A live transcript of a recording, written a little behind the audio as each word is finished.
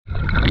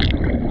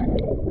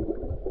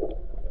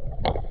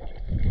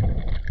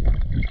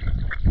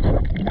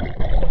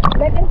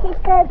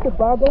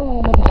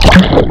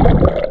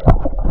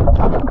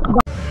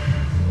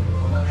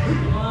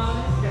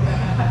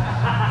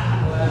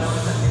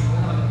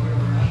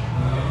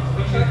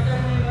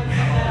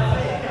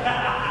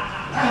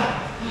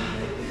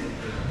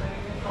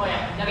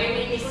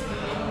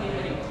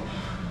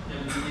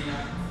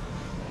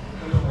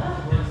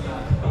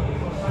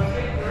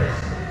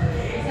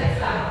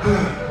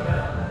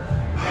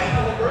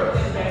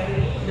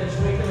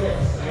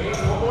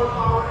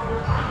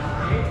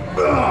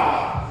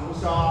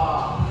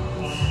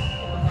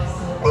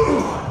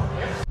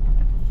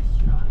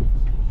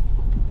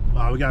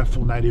We're going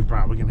full native,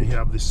 bro. We're going to hit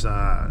up this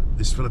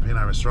this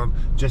Filipino restaurant.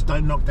 Just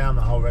don't knock down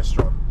the whole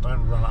restaurant.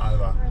 Don't run it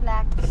over.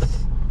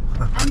 Relax.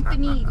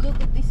 Anthony,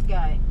 look at this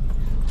guy.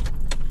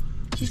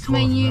 He's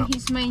my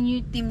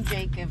new Team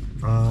Jacob.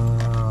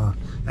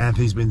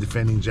 Anthony's been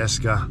defending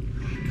Jessica.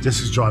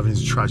 Jessica's driving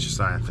is atrocious,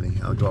 though, Anthony.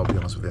 I'll be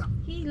honest with you.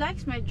 He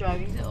likes my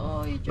driving.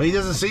 Oh, but he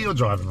doesn't see your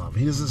driving, love.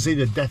 He doesn't see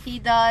the death. He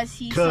does.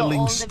 He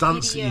curling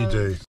stunts that you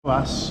do.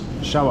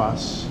 Show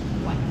us.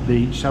 What?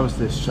 Show us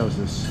this. Show us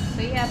this.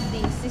 So you have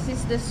these. This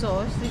is the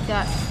sauce. We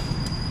got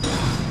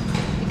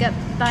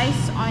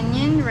diced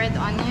onion, red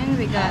onion.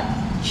 We got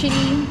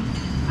chili,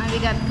 and we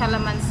got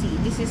calamansi.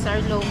 This is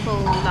our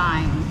local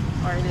lime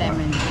or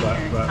lemon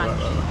in your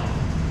country.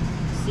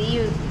 See,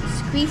 you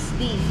squeeze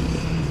these,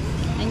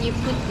 and you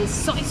put this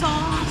soy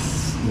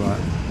sauce.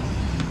 Right.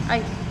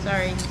 Ay,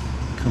 sorry.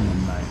 Come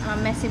on, mate. I'm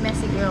a messy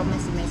girl.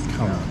 Messy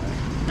Come girl. on,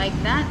 mate.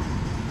 Like that.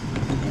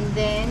 And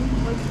then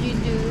what you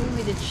do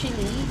with the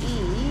chili is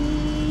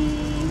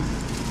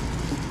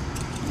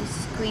you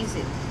squeeze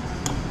it.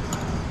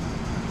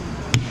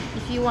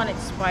 If you want it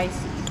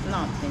spicy, if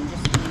not, then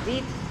just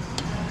leave it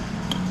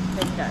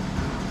like that.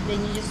 Then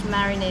you just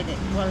marinate it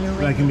while you're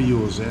waiting. That can be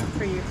yours, yeah.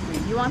 For your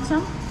food. You want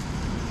some?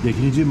 Yeah,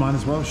 can you do mine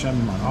as well? Show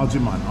me mine. I'll do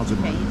mine.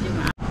 Okay, you do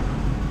mine.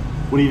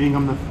 What do you think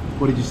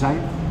what did you say?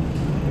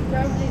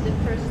 Probably the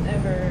first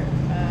ever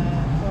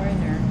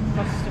foreigner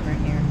customer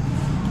here.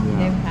 Yeah.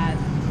 They've had.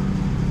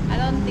 I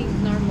don't think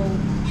normal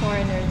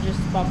foreigner just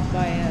pop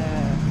by a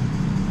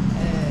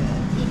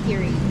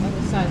eatery on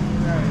the side of the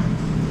road.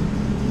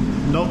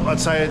 No, I'd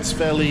say it's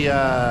fairly.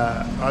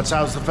 I'd say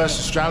I was the first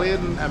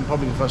Australian and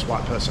probably the first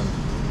white person.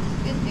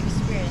 Good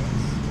experience.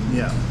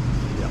 Yeah.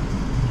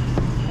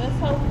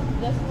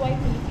 That's why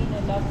Filipino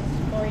loves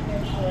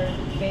foreigners who are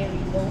very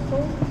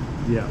local.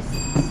 Yeah.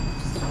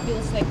 It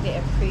feels like they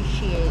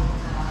appreciate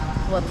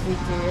what we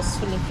do as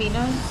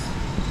Filipinos.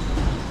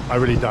 I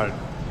really don't,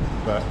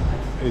 but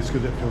it's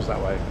good that it feels that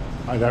way.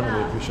 I don't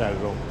really appreciate it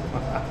at all.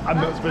 I'm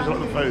not special on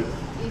the food.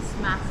 It's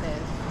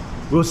massive.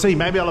 We'll see.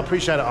 Maybe I'll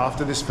appreciate it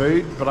after this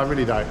food, but I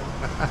really don't.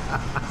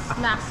 It's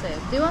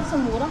massive. Do you want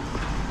some water?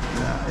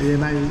 Yeah,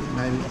 maybe.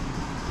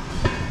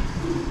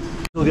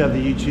 All the other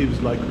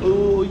YouTubers like,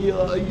 oh yeah,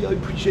 I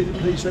appreciate the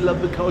place. I love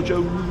the culture.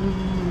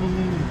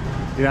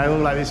 You know, all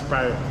like this,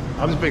 bro.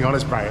 I'm just being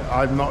honest, bro.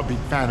 I'm not a big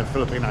fan of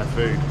Filipino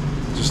food.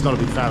 Just not a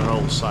big fan at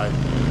all. So,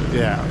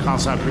 yeah, I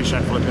can't say I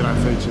appreciate Filipino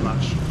food too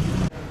much.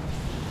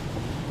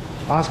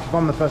 Ask if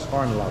I'm the first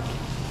foreigner, love.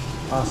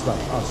 Ask that.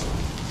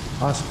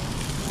 Ask.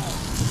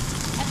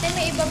 Ate,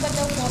 may iba ba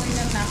daw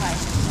foreigner na kain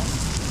ito?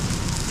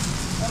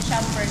 O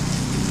siyempre?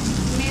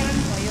 Meron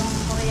po, yung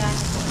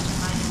Koreano po.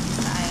 Tsaka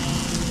yung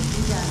ay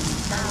Indian.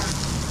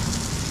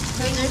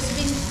 So there's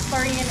been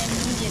Korean and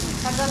Indian.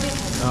 Kagabi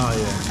po. Oh,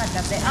 yeah.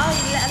 Kagabi. Oh,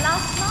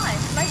 last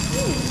night. Like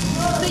you.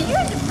 So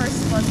you're the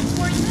first one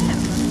before them.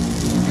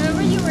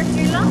 Remember you were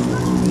here last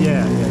night?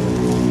 Yeah.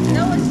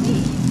 That was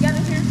me. You got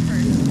it here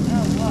first.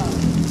 Oh, wow.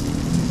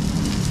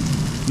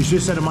 You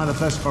should have said, am I the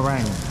first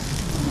foreigner?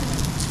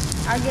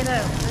 I'll get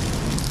out.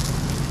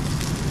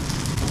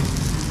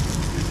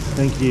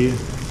 Thank you.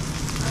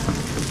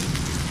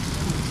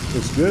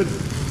 Looks good.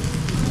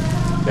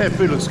 Yeah,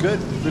 food looks good.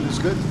 Food looks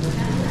good.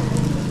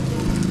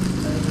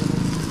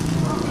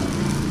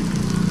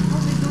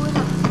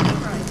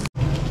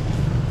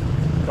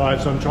 Alright,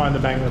 so I'm trying to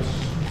bang this.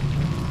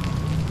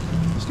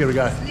 Let's give it a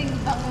go.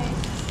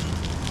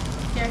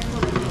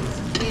 Careful, it's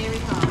very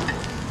hard.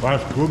 Wow,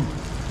 that's good.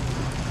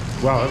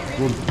 Wow, that's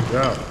good.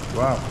 Yeah,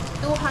 wow.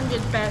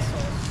 200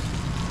 pesos.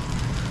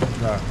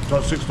 Yeah,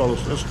 that's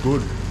 $6. That's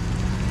good.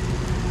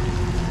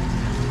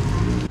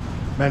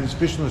 Man, this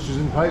fish that's just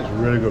in the plate is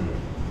really good.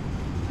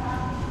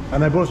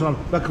 And they brought us on.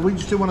 But can we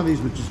just do one of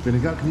these with just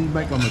vinegar? Can you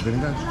make one with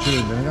vinegar? Just chili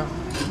and vinegar?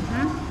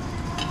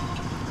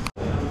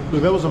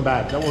 Look, that wasn't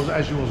bad. That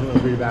actually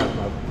wasn't really bad,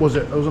 was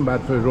it? It wasn't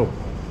bad food at all.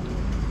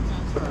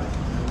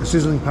 The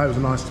sizzling plate was a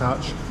nice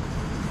touch.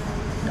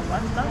 The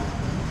what though?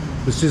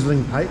 The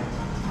sizzling plate.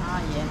 Ah,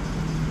 yeah.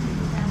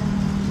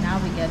 Now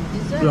we get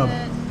dessert.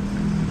 Yeah.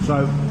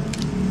 So,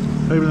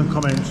 people in the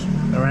comments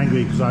are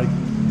angry because I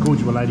called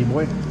you a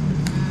ladyboy.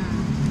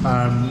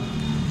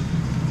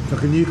 So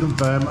can you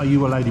confirm, are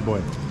you a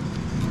ladyboy?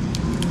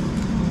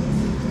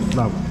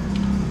 No.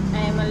 I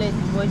am a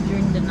ladyboy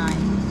during the night.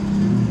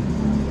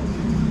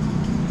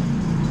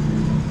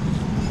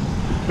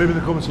 People in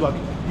the comments are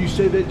like, you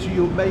say that to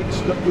your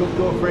mates, not your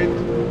girlfriend.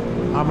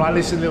 I'm like,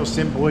 listen, little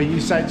simp boy, you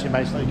say it to your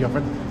mates, not your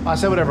girlfriend. I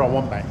say whatever I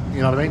want, mate.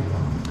 You know what I mean?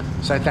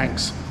 Say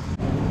thanks.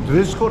 So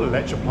this is called a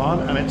leche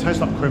plant, and it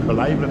tastes like creme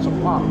brulee, but it's a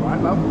plant,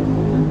 right, love?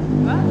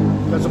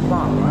 What? That's a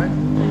plant, right?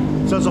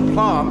 So it's a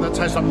plant that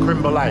tastes like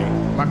creme brulee,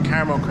 like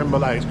caramel creme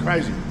brulee. It's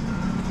crazy.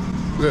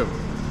 Yeah.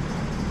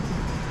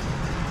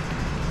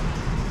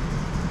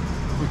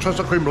 It tastes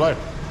like creme brulee.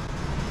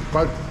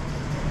 Right.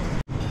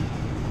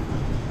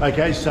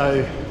 Okay,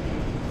 so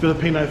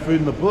Filipino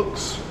food in the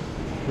books.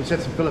 Let's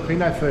get some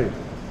Filipino food.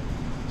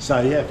 So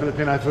yeah,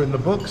 Filipino food in the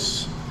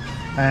books.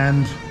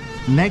 And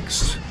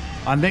next,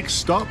 our next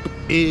stop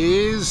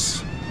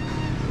is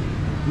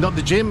not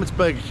the gym, it's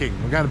Burger King.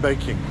 We're going to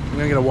Burger King. We're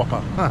going to get a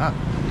Whopper.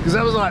 Because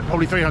that was like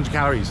probably 300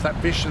 calories. That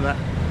fish and that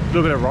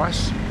little bit of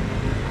rice.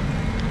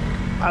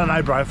 I don't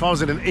know, bro. If I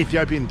was in an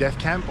Ethiopian death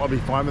camp, I'd be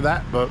fine with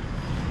that. But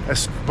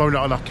that's probably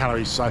not enough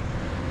calories. So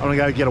I'm going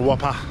to go get a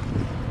Whopper.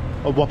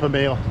 A Whopper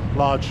meal,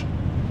 large.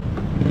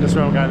 That's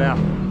where I'm going now.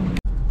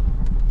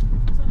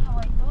 Is that how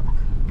I talk?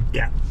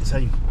 Yeah, that's how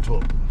you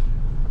talk.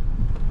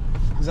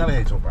 Exactly how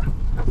you talk, bro.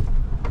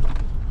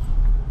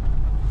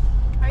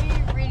 Are you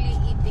really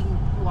eating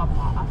Whopper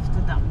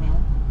after that meal?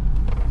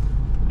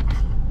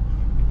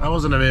 That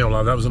wasn't a meal,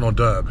 love. That was an hors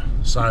d'oeuvre.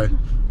 So,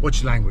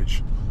 what's your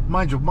language?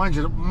 Mind your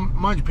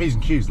P's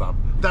and Q's, love.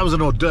 That was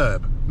an hors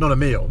d'oeuvre, not a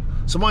meal.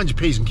 So mind your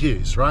P's and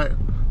Q's, right?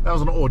 That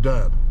was an hors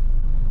d'oeuvre.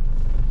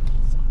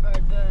 It's hors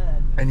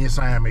d'oeuvre. And you're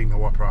saying I'm eating a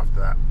Whopper after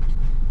that.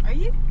 Are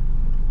you?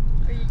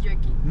 Are you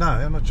joking? No,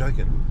 I'm not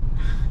joking.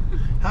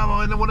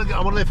 How am I want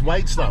to lift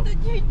weights, love?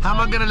 How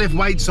am I going to lift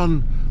weights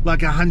on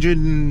like 100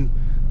 and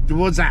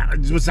what's that?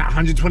 What's that?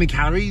 120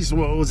 calories?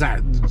 What was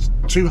that?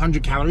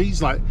 200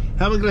 calories? Like,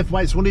 how am I going to lift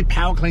weights? We need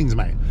power cleans,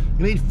 mate.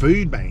 You need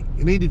food, mate.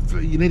 You need to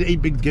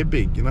eat big to get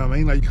big. You know what I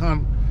mean? Like, you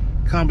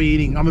can't be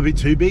eating. I'm a bit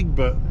too big,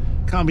 but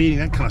can't be eating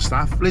that kind of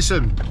stuff.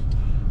 Listen,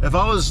 if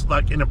I was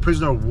like in a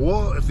prisoner of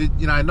war, if it,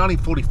 you know,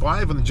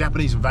 1945 when the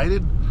Japanese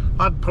invaded,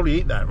 I'd probably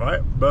eat that,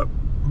 right? But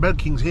Burger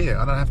King's here.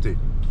 I don't have to.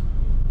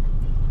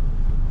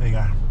 There you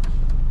go.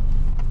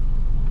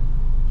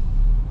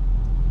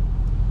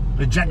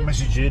 Did Jack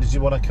message you? Does he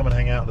want to come and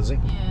hang out, does he?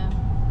 Yeah.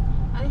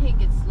 I think he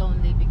gets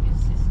lonely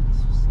because he's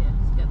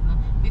got no...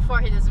 Before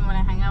he doesn't want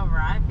to hang out,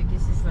 right?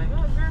 Because he's like,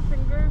 oh,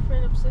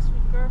 girlfriend, obsessed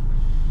with girlfriend.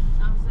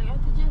 I was like, oh,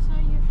 Jess,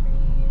 are you free?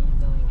 Are you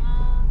going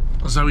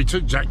out? So we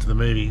took Jack to the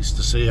movies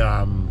to see,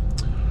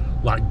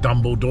 like,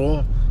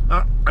 Dumbledore.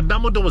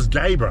 Dumbledore was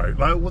gay, bro.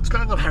 Like, what's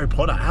going on with Harry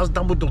Potter? How's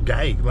Dumbledore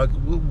gay? Like,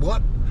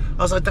 what?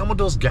 I was like,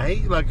 Dumbledore's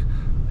gay? Like,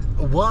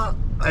 what?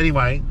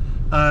 Anyway,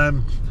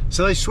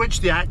 so they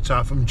switched the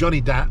actor from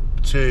Johnny Depp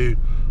to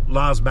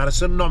Lars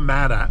Madison. Not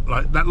mad at,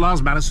 like, that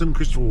Lars Madison,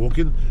 Christopher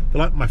Walken,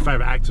 they're like my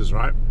favourite actors,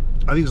 right?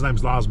 I think his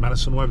name's Lars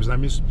Madison, whatever his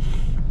name is.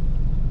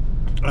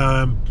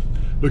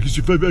 Like, it's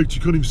your favourite actor,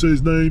 you can't even say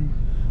his name.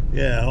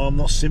 Yeah, I'm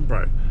not simp,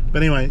 bro.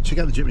 But anyway, check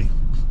out the Jimmy.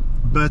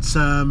 But,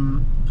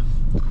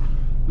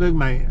 look,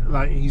 mate,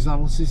 like, he's like,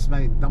 what's this,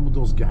 mate?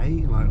 Dumbledore's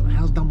gay? Like,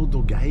 how's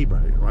Dumbledore gay, bro?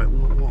 Like,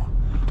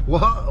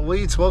 what are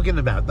you talking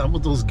about?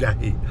 Dumbledore's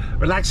gay.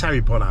 Relax,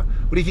 Harry Potter.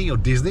 What do you think, you're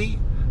Disney?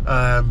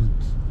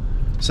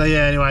 So yeah,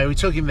 anyway, we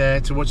took him there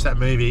to watch that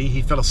movie.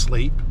 He fell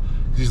asleep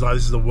because he's like,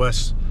 this is the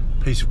worst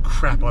piece of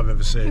crap I've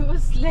ever seen. He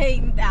was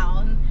laying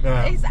down.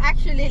 Yeah. He's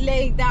actually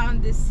laying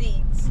down the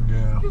seats.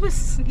 Yeah. He was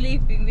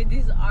sleeping with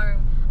his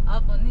arm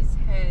up on his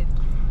head.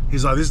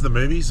 He's like, this is the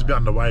movie? It's a bit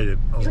underweighted.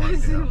 I was like,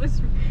 yeah.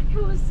 He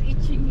was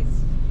itching his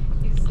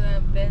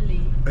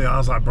belly. Yeah, I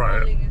was like, bro,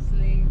 falling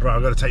asleep.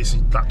 I've got to take you to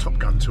see like Top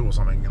Gun 2 or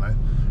something, you know.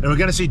 And we're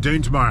going to see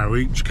Dune tomorrow.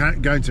 We're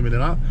going to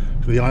Manila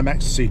for the IMAX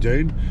to see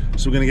Dune.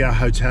 So we're going to get a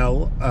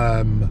hotel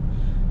and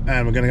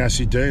we're going to go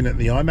see Dune at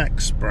the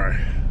IMAX, bro.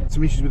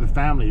 Some issues with the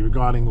family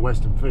regarding the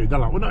Western food. They're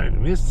like, we're not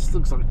eating this. This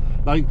looks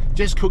like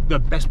Jess cooked the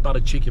best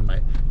buttered chicken,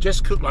 mate. Jess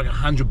cooked like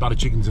 100 buttered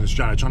chickens in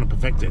Australia, trying to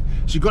perfect it.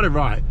 She got it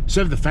right.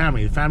 Served the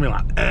family. The family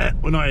like,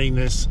 we're not eating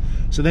this.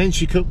 So then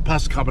she cooked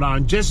pasta carbonara,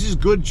 and Jess is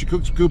good. She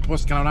cooks good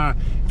pasta carbonara.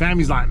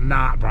 Family's like,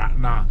 nah, bruh,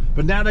 nah.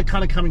 But now they're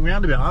kind of coming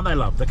around a bit, aren't they,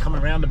 love? They're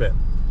coming around a bit.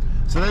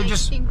 So they're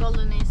just eating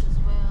bolognese as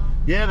well.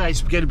 Yeah, they ate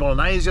spaghetti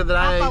bolognese the other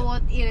day. Papa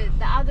won't eat it.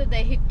 The other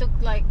day he took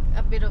like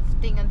a bit of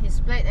thing on his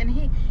plate and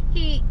he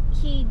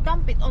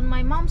dumped it on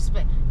my mom's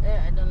plate.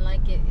 I don't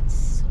like it.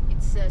 It's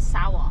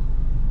sour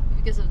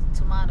because of the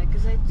tomato.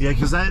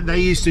 Because they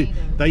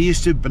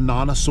used to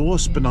banana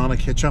sauce, banana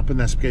ketchup in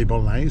their spaghetti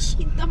bolognese.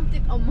 He dumped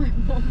it on my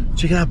mom.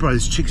 Check it out, bro.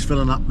 This chick's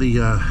filling up the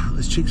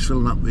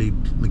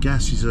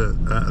gas. She's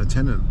an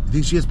attendant. You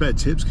think she gets better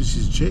tips because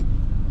she's a chick?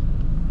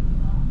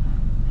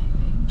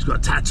 She's got a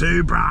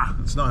tattoo,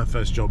 bruh. It's not her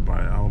first job, bro.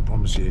 I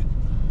promise you.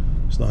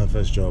 It's not her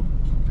first job.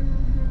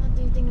 What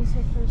do you think is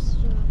her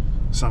first job?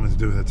 Something to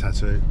do with her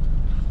tattoo.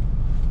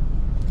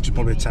 She's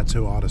probably a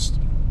tattoo artist.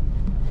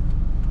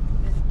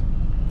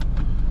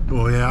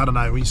 Well, yeah, I don't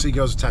know. When you see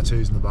girls with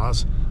tattoos in the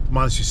bars,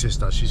 mine's your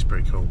sister. She's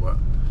pretty cool, but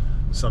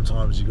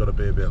sometimes you got to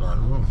be a bit like,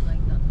 oh.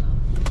 Like that,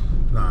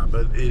 no. Nah,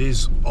 but it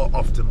is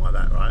often like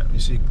that, right? You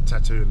see a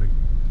tattoo and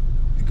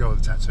you go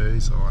with a tattoo,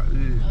 it's all right.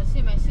 No,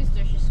 see, my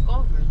sister, she's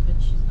covered,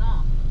 but she's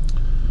not.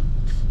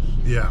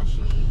 Yeah.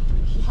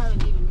 She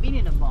hasn't even been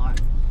in a bar.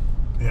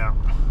 Yeah.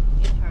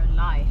 In her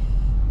life.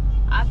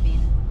 I've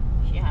been.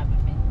 She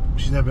haven't been.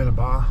 She's never been a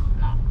bar?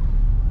 No.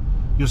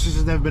 Your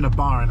sister's never been a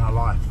bar in her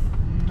life?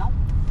 No.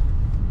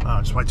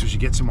 Oh, just wait till she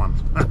gets in one.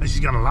 She's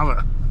gonna love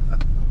it.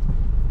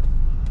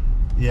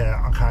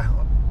 Yeah, okay.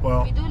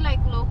 Well, We do like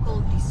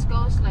local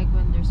discos, like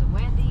when there's a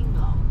wedding,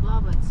 blah blah,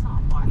 but it's not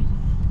a bar.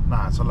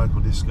 nah, it's a local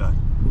disco.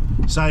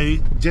 So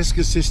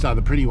Jessica's sister,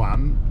 the pretty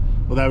one,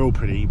 well, they're all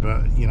pretty,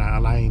 but you know,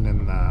 Elaine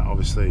and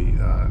obviously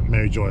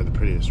Mary Joy are the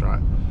prettiest, right?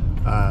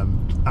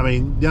 I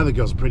mean, the other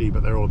girls are pretty,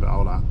 but they're all a bit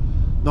older.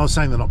 Not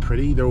saying they're not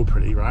pretty; they're all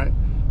pretty, right?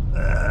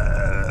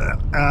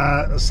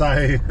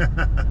 So,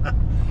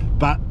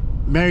 but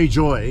Mary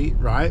Joy,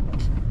 right?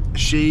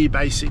 She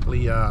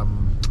basically,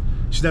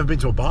 she's never been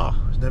to a bar.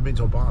 She's never been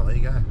to a bar. There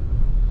you go.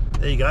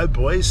 There you go,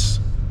 boys.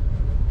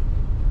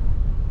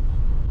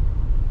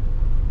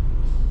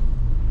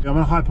 I'm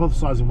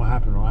hypothesizing what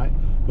happened, right?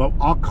 Well,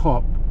 our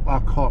cop,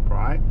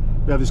 right?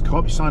 We have this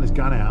cop. He signed his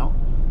gun out.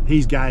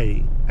 He's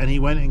gay, and he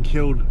went and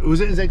killed. Was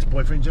it his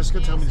ex-boyfriend? Jessica,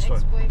 tell me the story.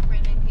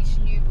 Ex-boyfriend and his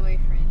new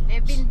boyfriend.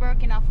 They've been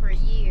broken up for a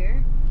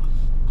year,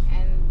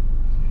 and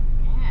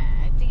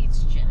yeah, I think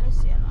it's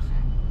jealousy. I don't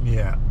know.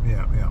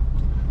 Yeah.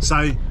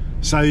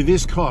 So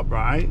this cop,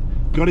 right,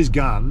 got his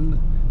gun,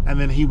 and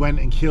then he went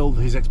and killed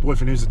his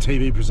ex-boyfriend, who's a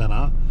TV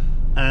presenter,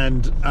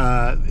 and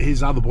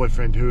his other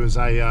boyfriend, who was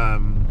a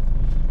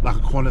like a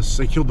Qantas.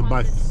 So he killed them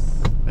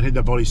both and hid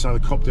their bodies. So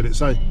the cop did it.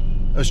 So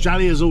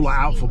Australia's all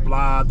out for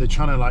blood. They're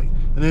trying to like,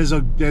 and there's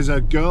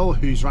a girl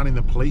who's running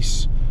the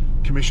police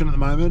commission at the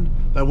moment.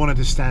 They wanted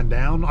to stand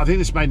down. I think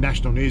this made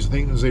national news. I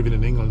think it was even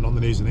in England, on the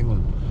news in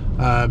England.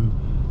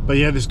 But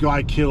yeah, this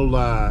guy killed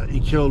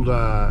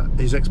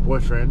his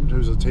ex-boyfriend, who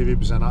was a TV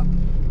presenter,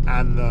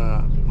 and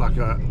like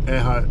a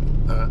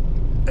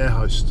air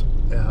host.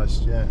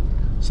 Yeah.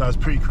 So it's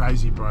pretty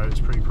crazy, bro.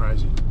 It's pretty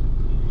crazy.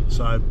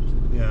 So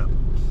yeah.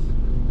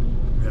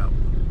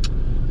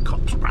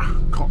 Cops,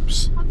 bruh.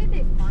 Cops. How did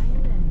they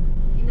find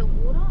them? In the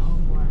water or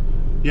what?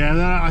 Yeah,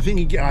 no, I think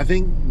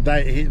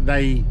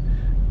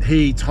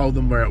he told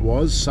them where it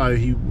was, so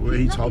he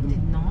told them.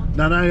 Did not.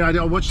 No,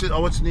 I watched it. I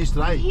watched the news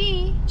today.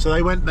 He? So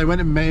they went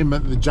and met him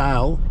at the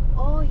jail.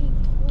 Oh, he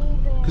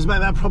told them. Because mate,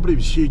 that property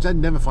was huge. They'd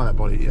never find that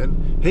body.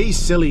 And he's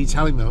silly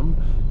telling them,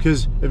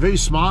 because if he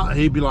was smart,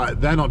 he'd be like,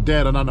 "They're not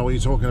dead. I don't know what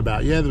you're talking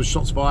about. Yeah, there was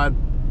shots fired.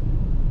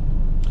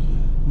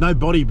 No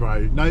body,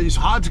 bro. No, it's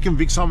hard to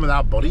convict someone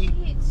without body."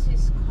 It's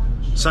his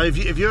conscience. So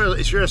if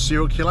you're a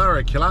serial killer or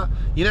a killer,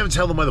 you never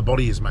tell them where the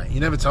body is, mate. You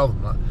never tell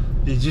them. Like,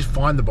 you just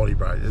find the body,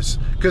 bro.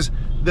 Because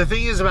the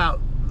thing is,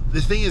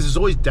 there's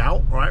always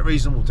doubt, right?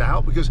 Reasonable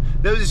doubt. Because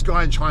there was this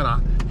guy in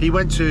China. He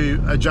went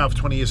to a jail for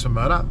 20 years for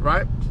murder,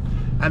 right?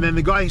 And then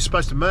the guy he's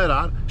supposed to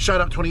murder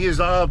showed up 20 years.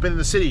 Oh, I've been in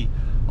the city.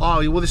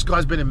 Oh, well, this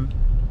guy's been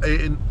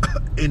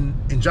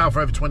in jail for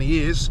over 20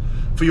 years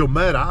for your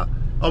murder.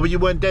 Oh, but you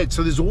weren't dead.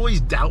 So there's always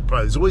doubt,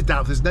 bro. There's always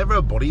doubt. There's never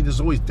a body. There's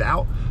always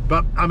doubt.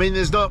 But I mean,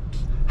 there's not.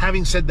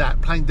 Having said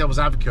that, playing devil's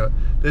advocate,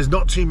 there's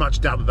not too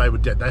much doubt that they were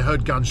dead. They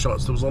heard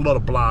gunshots. There was a lot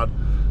of blood.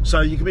 So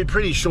you can be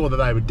pretty sure that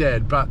they were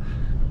dead. But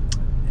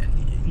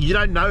you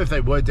don't know if they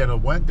were dead or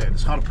weren't dead.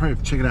 It's hard to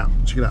prove. Check it out.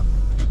 Check it out.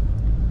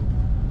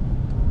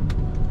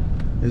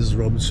 This is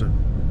Robinson.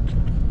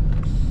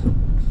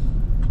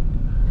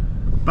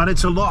 But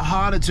it's a lot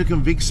harder to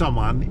convict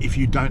someone if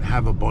you don't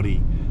have a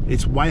body.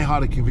 It's way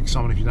harder to convict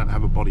someone if you don't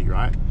have a body,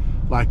 right?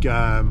 Like,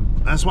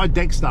 that's why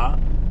Dexter,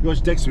 he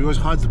always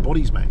hides the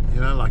bodies, mate.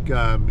 You know, like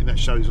in that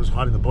show, he's always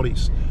hiding the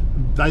bodies.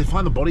 They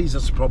find the bodies,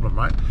 that's the problem,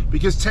 right?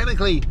 Because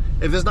technically,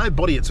 if there's no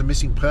body, it's a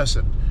missing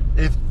person.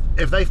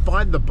 If they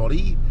find the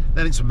body,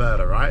 then it's a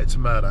murder, right? It's a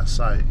murder,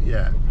 so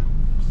yeah.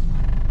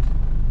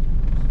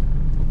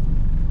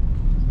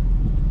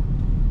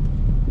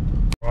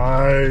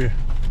 Bro,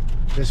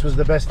 this was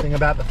the best thing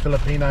about the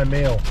Filipino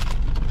meal.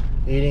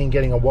 Eating and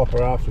getting a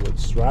Whopper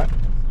afterwards, right?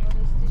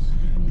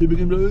 People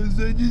can be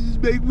like, this is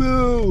big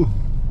meal.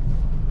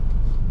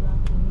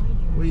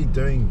 What are you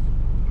doing?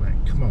 Mate,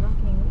 come on.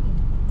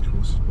 Of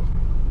course it's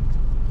blocking.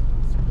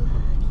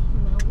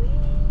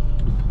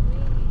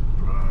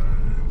 Bro,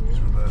 he's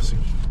reversing.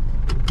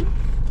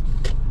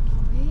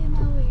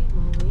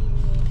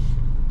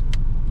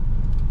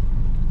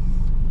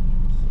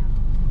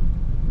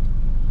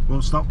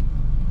 Well, stop.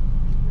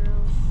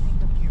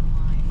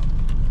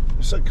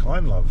 You're so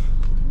kind, love.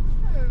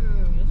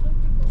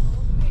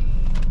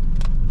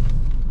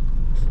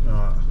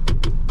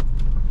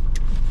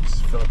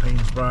 It's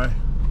Philippines, bro.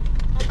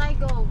 How'd I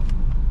go?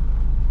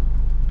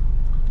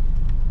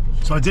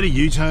 So I did a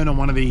U-turn on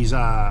one of these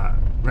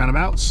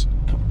roundabouts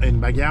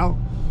in Baguio,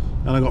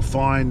 and I got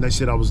fined. They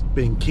said I was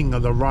being king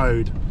of the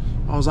road.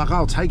 I was like,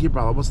 I'll take it,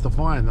 brother. What's the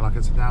fine? They're like,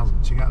 it's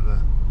 1,000. Check out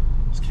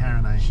this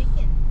Karen A.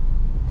 Chicken.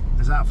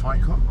 Is that a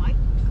fight cop? Fight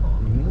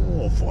cop.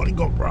 Oh, fighting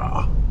cop,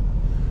 brah.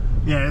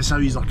 Yeah, so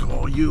he's like,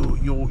 oh,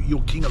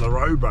 you're king of the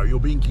road, bro. You're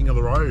being king of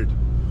the road.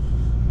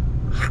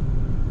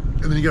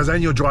 And then he goes,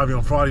 and you're driving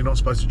on Friday, you're not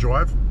supposed to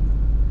drive.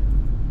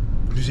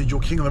 He said, you're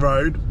king of the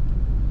road,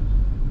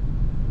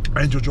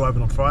 and you're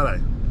driving on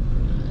Friday.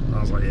 And I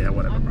was like, yeah,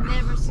 whatever, bro.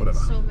 I've never seen whatever.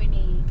 so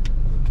many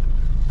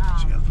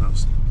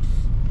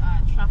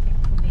traffic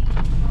police.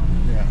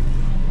 Yeah.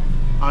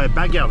 Oh,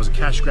 Baguette was a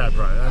cash grab,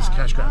 bro. That's a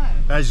cash grab.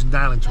 That's just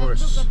nailing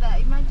tourists. Look at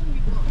that.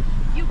 Imagine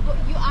you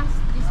ask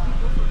these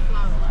people for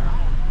flowers,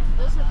 right?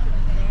 Those are for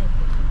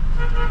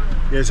the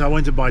dead. Yeah, so I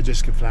went to buy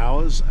Jessica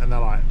flowers, and they're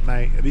like,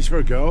 mate, are these for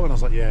a girl? And I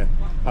was like, yeah.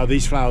 Oh,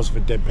 these flowers are for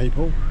dead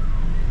people.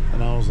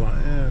 And I was like,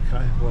 yeah,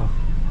 okay, well,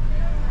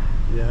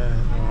 yeah,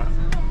 all right.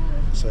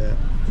 So yeah.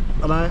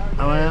 Hello,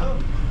 how are you?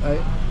 Hey,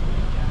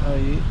 how are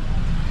you?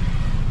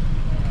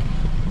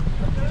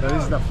 So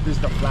this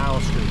is the flower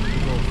street.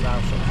 Little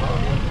flower shop.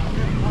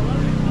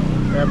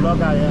 Yeah,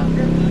 blogger, yeah.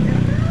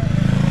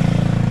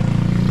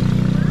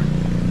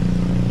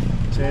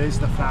 So this is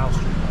the flower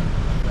street.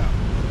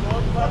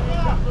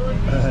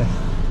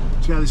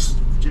 See how this is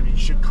Jimmy,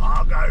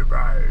 Chicago,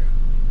 bro.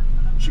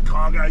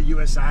 Chicago,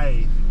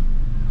 USA.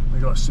 They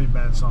got a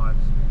Superman sign.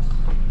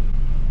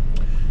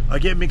 I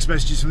get mixed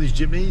messages from these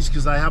Jimneys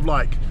because they have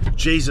like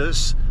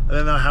Jesus, and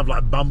then they'll have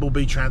like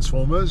Bumblebee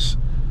Transformers,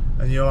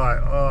 and you're like,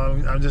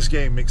 oh, I'm just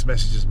getting mixed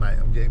messages, mate.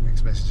 I'm getting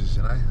mixed messages,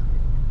 you know.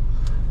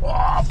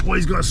 Oh, boy,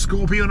 he's got a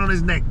scorpion on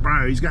his neck,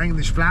 bro. He's going in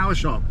this flower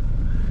shop.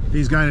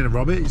 He's going in to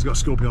rob it. He's got a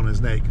scorpion on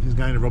his neck. He's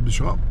going to rob the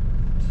shop.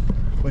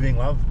 What do you think,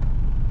 love?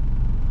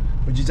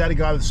 Would you date a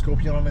guy with a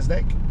scorpion on his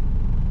neck?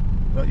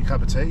 Not your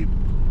cup of tea?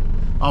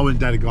 I wouldn't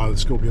date a guy with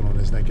a scorpion on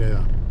his neck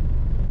either.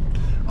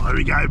 Oh, here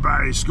we go,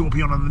 bro.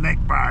 Scorpion on the neck,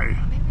 bro.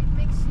 Maybe it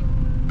makes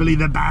him... Billy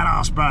the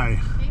badass, bro.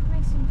 Maybe it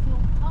makes him feel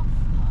tough.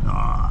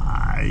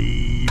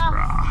 Aye,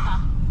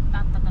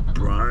 bro.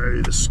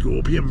 Bro, the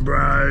scorpion,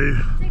 bro.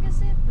 Take a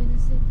sip, when the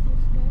sip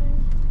feels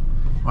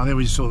good. I think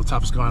we just saw the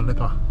toughest guy in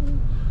Lipper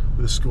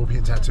with a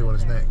scorpion tattoo on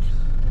his neck.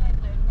 Can I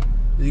turn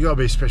there? You gotta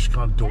be a special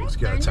kind of dork to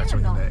get a tattoo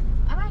on your neck.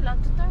 Am I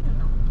allowed to turn or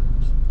no?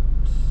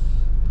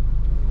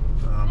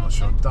 I'm not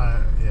sure.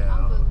 Don't, yeah.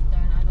 I'm going to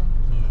turn, I don't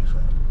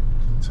care.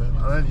 Turn.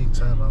 I don't think you can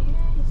turn, man.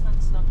 Yeah, he's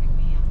not stopping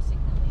me, I'm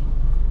signaling.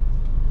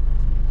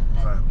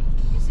 Let Okay. me,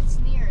 because it's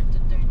near to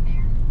turn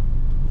there.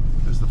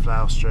 There's the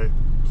flower street.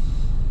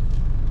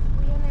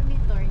 Kuya, let me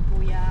turn,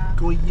 kuya.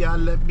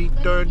 Kuya, let me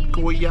turn,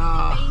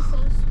 kuya.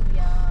 Pesos,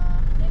 kuya.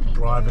 Let me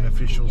Bribing turn,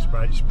 officials, kuya.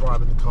 bro. Just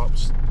bribing the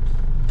cops.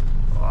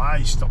 Oh,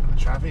 he's stopping the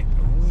traffic.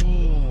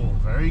 Ooh,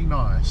 very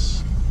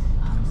nice.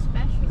 I'm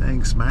special.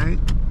 Thanks, mate.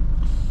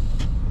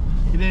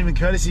 You didn't even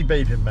courtesy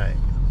beep him, mate.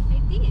 I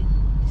did.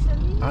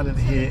 I didn't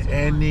hear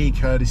any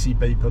courtesy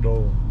beep at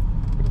all.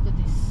 Look at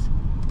this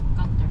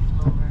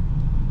counterflower.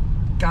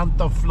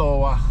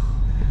 Counterflower.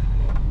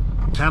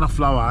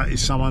 Counterflower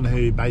is someone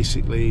who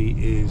basically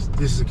is.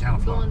 This is a Go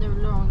counterflower. on the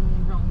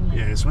wrong lane.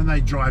 Yeah, it's when they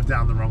drive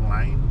down the wrong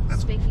lane.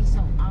 That's, Speaking so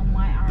on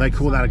my arm. they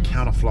call that a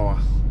counterflower,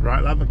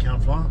 right? Love a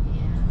counterflower.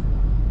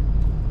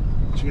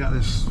 Yeah. Check out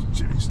this.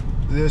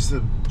 There's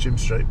the Gym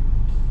Street.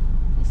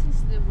 This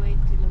is the way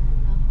to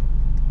Laguna.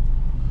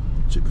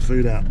 Check the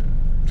food out.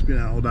 It's been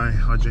out all day,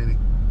 hygienic.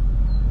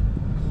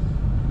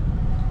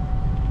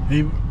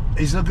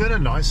 He's not good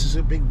and nice. There's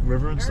a big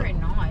river and Very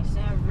stuff. nice.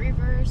 They have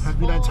rivers. How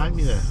come you don't take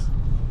me there?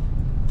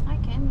 I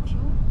can, if you.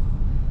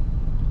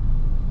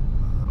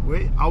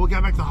 I will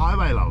go back to the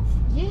highway, love.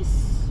 Yes.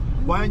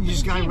 Why aren't you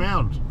just going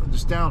round?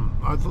 Just down.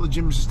 I thought the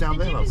gym was just down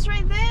The there, gym love. is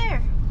right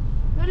there.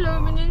 Hello,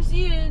 my name's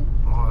Ian.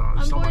 Oh,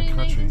 it's I'm not born my in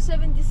country.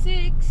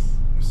 1976.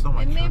 It's not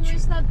my My country.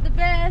 memory's not the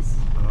best.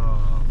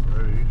 Oh,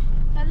 rude.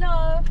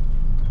 Hello.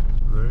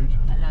 Rude.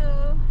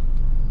 Hello.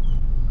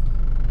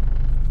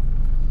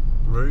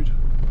 Rude.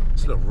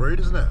 It's a little rude,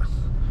 isn't it?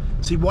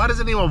 See, why does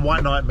anyone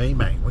white knight me,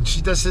 mate? When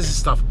she does this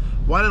stuff,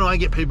 why don't I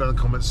get people in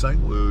the comments saying,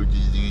 "Whoa,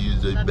 you're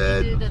so Not to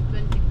bad"? do that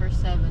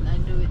 24/7. I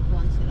do it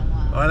once in a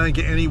while. I don't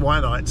get any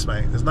white knights,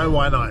 mate. There's no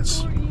white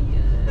knights.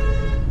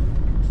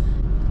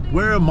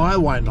 Where are my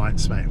white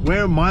knights, mate?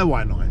 Where are my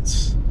white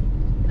knights?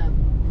 No.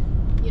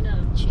 You're not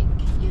a chick.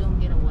 You don't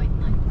get a white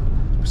knight.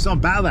 It's not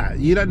about that.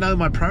 You don't know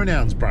my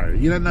pronouns, bro.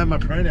 You don't know my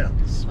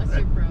pronouns. What's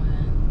your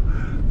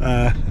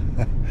pronoun?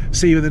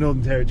 See you in the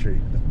Northern Territory.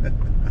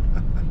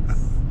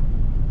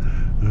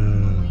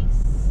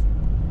 Noise.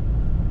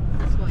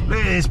 That's why. Look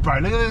at this, bro.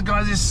 Look at this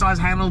guy's this size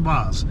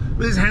handlebars. Look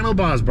at his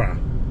handlebars, bro.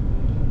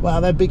 Wow,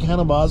 they're big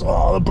handlebars.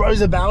 Oh, the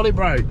bro's about it,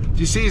 bro. Do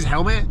you see his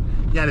helmet?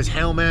 He had his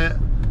helmet.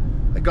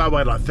 That guy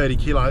weighed like 30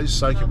 kilos,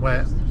 soaking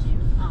wet. Where's the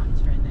gym? Oh,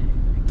 it's right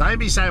there. Don't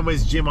be saying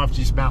where's the gym after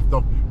you mouthed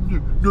off.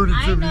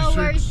 I know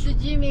where's the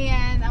gym,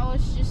 and I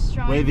was just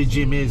trying Where the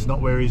gym to... is,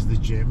 not where is the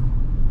gym.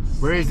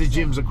 Where is the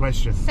gym's a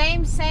question.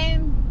 Same,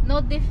 no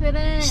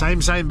different.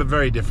 Same, but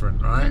very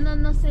different, right?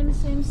 No, same,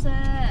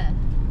 sir.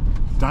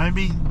 Don't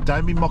be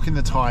mocking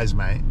the tyres,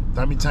 mate.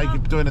 Don't be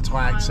doing a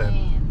Thai accent.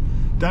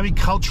 Don't be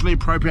culturally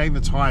appropriating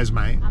the tyres,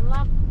 mate. I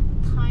love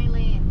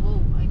Thailand.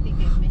 Whoa, I think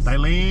I missed They it.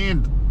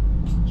 land.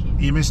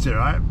 You missed it,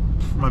 right?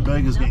 My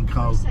burger's getting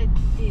cold. Of course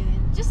I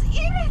didn't. Just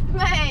eat it,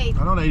 mate.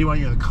 I don't know anyone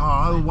in the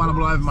car. The one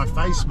below over my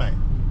face, mate.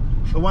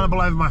 The one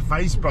below over my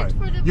face, bro.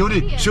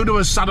 She'll do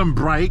a sudden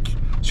break.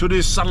 She'll do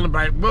a sudden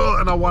break,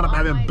 and I wind up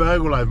having a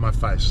burger all over my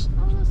face.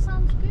 Oh, that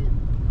sounds good.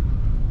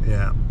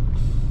 Yeah.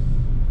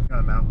 Go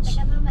to the mountains.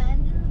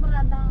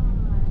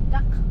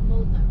 Duck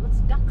molder. What's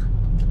duck?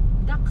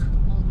 Duck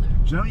molder.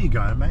 Do you know where you're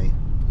going, mate?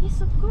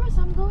 Yes, of course.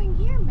 I'm going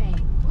here, mate.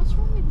 What's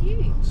wrong with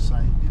you?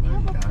 Saying, you know,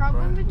 You have a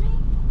problem with me?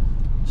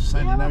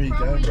 Saying, you know, you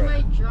go, with bro.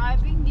 my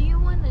driving? Do you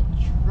want to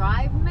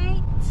drive,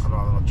 mate? I'd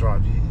rather not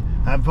drive. You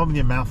have a problem in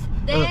your mouth.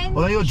 Then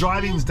Although your you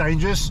driving's should-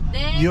 dangerous,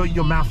 then your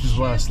you mouth is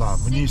worse, should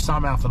love. When you sit-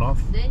 start mouthing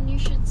off. Then you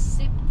should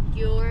sip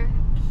your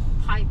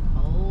pipe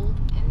hole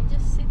and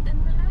just sit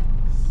and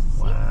relax.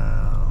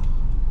 Wow.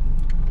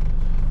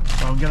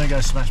 So I'm gonna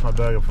go smash my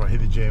burger before I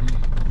hit the gym.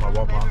 My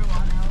Whopper.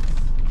 Everyone else.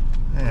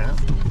 Yeah. is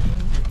in the gym.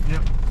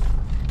 Yep.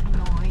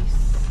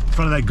 Nice. In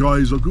front of that guy,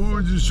 he's like, oh,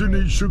 you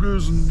shouldn't eat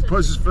sugars and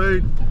processed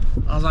food.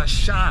 I was like,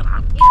 shut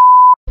up.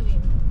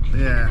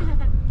 Yeah.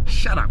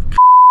 Shut up.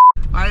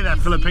 I hate that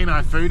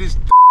Filipino food. It's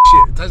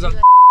shit. It tastes like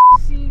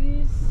See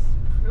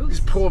this?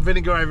 just pour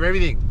vinegar over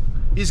everything.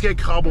 You just get a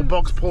cardboard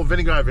box, pour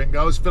vinegar over it and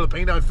go, it's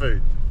Filipino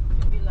food.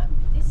 Be like,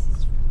 this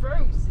is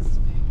gross, this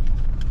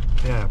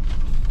food. Yeah.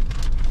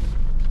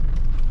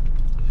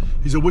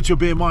 He said, what's your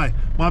BMI?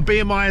 My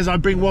BMI is I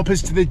bring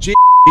Whoppers to the gym,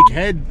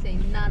 dickhead. Say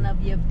none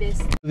of your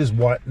business. This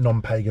white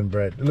non-pagan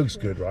bread. It looks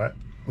good, right?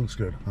 Looks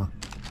good, huh?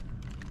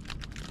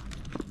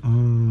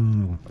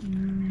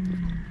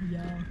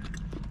 Yeah.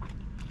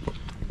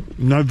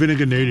 No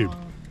vinegar needed.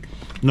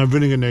 No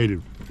vinegar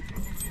needed.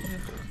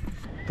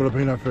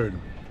 Filipino food.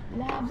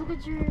 Lab, look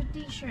at your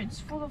t-shirt. It's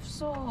full of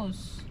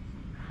sauce.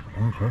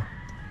 Okay.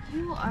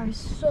 You are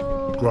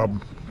so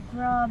Grub.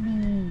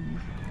 grubby.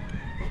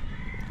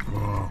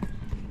 Oh.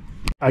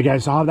 Okay,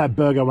 so I have that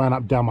burger wound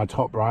up down my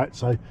top, right?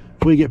 So if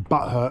we get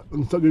butt hurt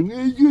and start going,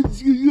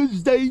 you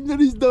stains on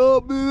his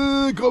top,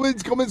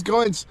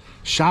 comments.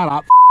 Shut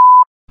up.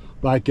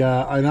 Like,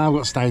 I know I've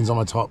got stains on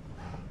my top,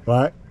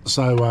 right?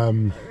 So,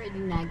 Already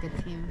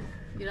negative.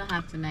 You don't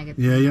have to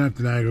negative. yeah, you don't have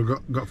to nag.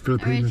 I've got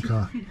Filipino in the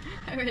car.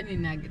 Already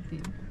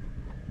negative.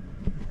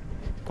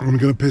 I'm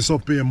gonna piss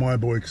off BMI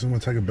boy because I'm gonna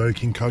take a Burger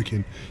King Coke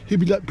in. He'll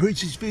be like,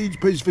 Prince's food.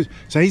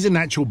 So he's a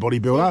natural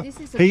bodybuilder. Yeah, this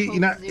is a He, Coke you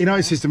know, he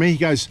Zero. says to me, he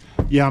goes,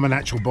 yeah, I'm a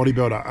natural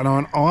bodybuilder. And I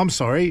went, oh, I'm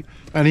sorry.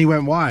 And he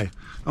went, why?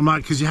 I'm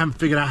like, because you haven't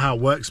figured out how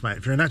it works, mate.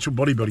 If you're a natural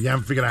bodybuilder, you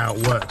haven't figured out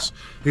how it works.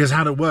 He goes,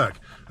 how'd it work?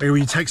 I go,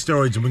 when you take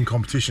steroids and win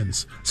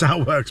competitions. That's how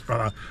it works,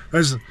 brother.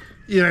 It's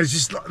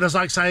just, that's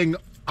like saying,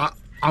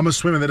 I'm a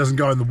swimmer that doesn't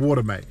go in the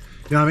water, mate.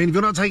 You know what I mean? If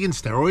you're not taking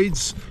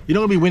steroids, you're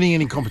not gonna be winning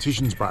any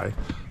competitions, bro.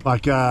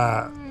 Like,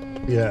 yeah.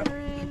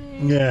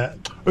 Yeah.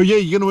 Oh yeah,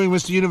 you're gonna win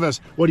Mr. Universe.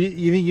 What do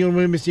you think you're gonna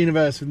win Mr.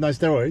 Universe with no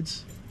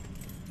steroids?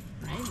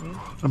 Maybe.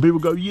 And people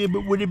go, yeah,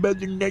 but what about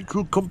the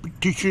natural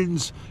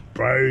competitions?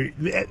 Bro,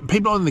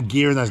 people on the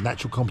gear in those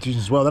natural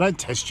competitions as well, they don't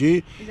test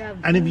you. Yeah,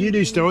 And if you do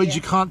in steroids, India.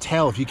 you can't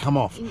tell if you come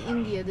off. In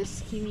India, the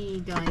skinny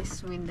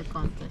guys win the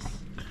contest.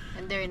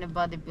 And they're in a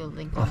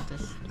bodybuilding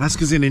contest. That's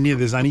because in India,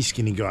 there's only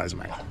skinny guys,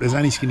 mate. There's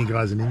only skinny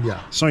guys in India.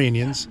 Sorry,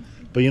 Indians,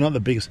 but you're not the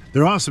biggest.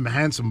 There are some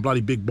handsome,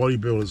 bloody big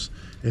bodybuilders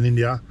in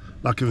India,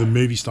 like the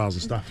movie stars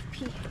and stuff.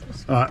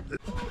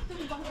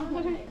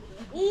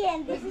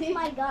 Ian, this is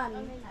my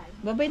gun.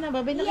 Babay na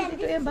kasi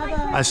ito yan,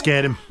 baba. I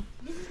scared him.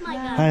 This is my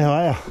gun. Hey, how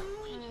are you?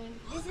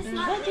 This is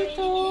not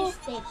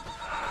realistic.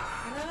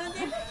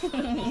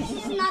 This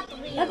is not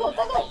real.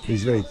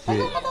 He's very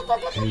cute.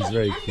 He's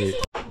very cute.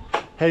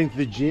 Heading to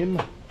the gym.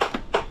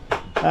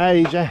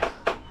 Hey, EJ.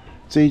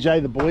 It's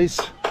EJ, the boys.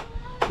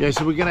 Yeah,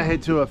 so we're going to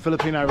head to a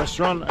Filipino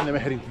restaurant and then we're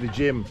heading to the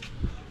gym.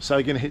 So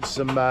we're going to hit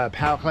some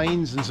power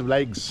cleans and some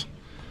legs.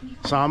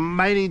 So I'm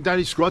mainly don't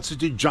do squats, I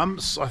do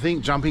jumps. I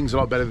think jumping's a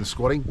lot better than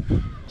squatting.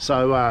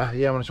 So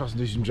yeah, I'm going to try to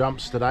do some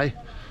jumps today.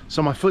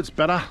 So my foot's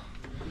better.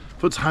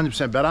 Foot's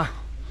 100% better.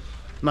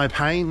 No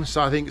pain,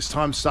 so I think it's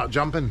time to start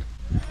jumping.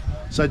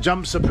 So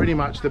jumps are pretty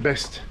much the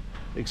best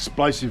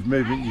explosive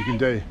movement you can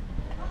do.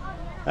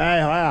 Hey,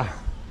 hiya.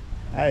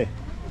 Hey.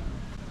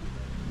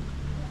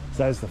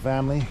 So there's the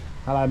family.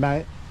 Hello,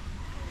 mate.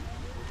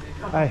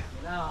 Hey.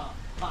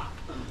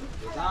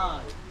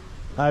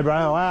 Hey,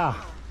 bro. Wow.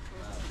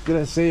 Good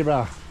to see you,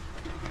 bro.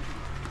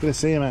 Good to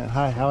see you, mate.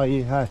 Hi, how are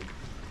you? Hi.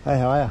 Hey,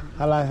 how are you?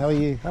 Hello, how are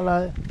you?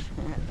 Hello.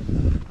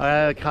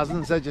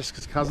 Cousins, they're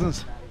Jessica's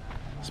cousins.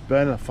 It's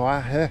burning a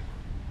fire here.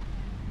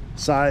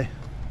 So,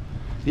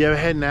 yeah, we're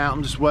heading out.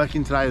 I'm just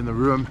working today in the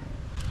room.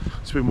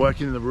 Just been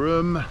working in the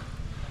room.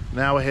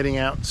 Now we're heading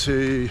out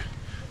to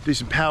do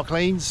some power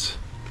cleans.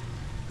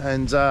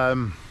 And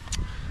I'm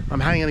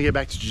hanging to get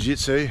back to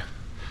jiu-jitsu.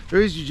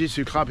 There is a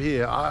jiu-jitsu club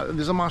here.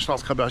 There's a martial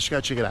arts club. I should go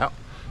check it out.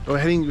 But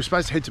we're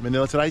supposed to head to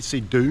Manila today to see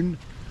Dune.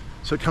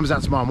 So it comes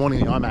out tomorrow morning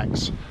in the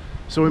IMAX.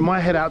 So we might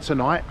head out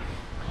tonight.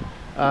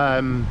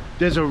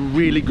 There's a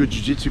really good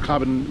jiu-jitsu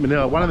club in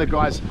Manila. One of the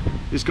guys,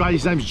 this guy,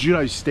 his name's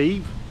Judo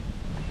Steve.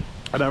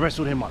 And I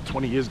wrestled him like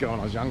 20 years ago when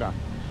I was younger.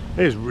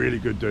 He's a really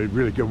good dude,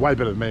 really good, way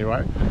better than me,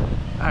 right?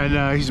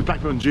 And he's a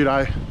black belt in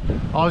judo.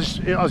 I was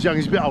young,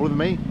 he's a bit older than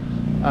me.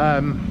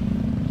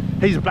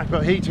 He's a black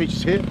belt, he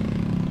teaches here.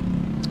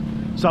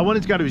 So I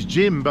wanted to go to his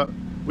gym, but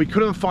we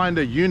couldn't find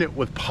a unit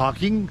with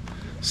parking.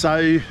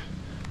 So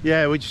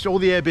yeah, all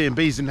the Airbnbs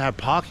didn't have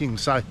parking.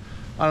 So I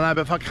don't know,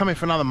 but if I come here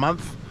for another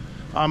month,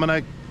 I'm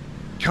gonna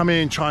come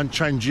here and try and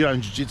train judo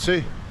and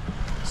jiu-jitsu.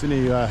 So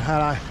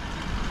hello.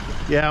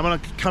 Yeah, I'm gonna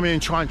come here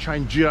and try and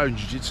train judo and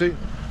jiu-jitsu.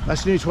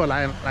 That's new to a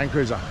Land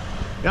Cruiser.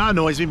 You know what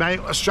annoys me, mate?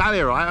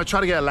 Australia, right? I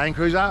tried to get a Land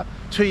Cruiser,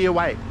 2-year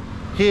wait.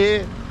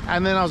 Here,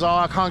 and then I was like,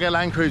 oh, I can't get a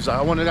Land Cruiser.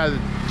 I wanted to go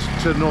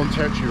to the Northern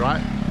Territory,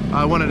 right?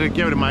 I wanted to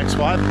get rid of my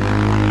ex-wife.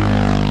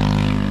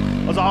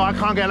 I was like, oh, I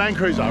can't get a Land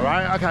Cruiser,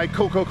 right? Okay,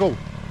 cool.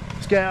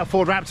 Let's get a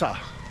Ford Raptor.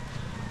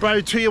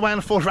 Bro, 2-year wait on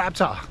a Ford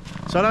Raptor.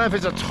 So I don't know if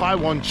it's a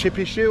Taiwan chip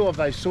issue or if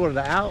they sorted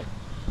it out.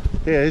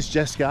 Yeah, it's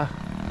Jessica.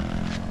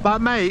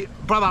 But mate,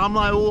 brother, I'm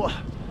like,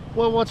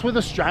 well, what's with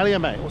Australia,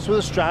 mate? What's with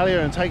Australia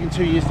and taking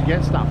 2 years to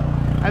get stuff?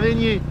 And then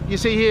you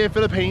see here,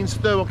 Philippines,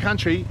 third world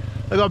country,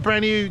 they've got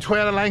brand new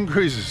Toyota Land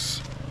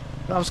Cruisers.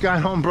 What's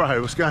going on,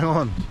 bro? What's going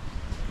on?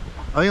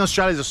 I think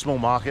Australia's a small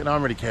market. No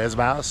one really cares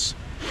about us.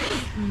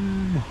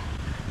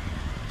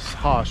 It's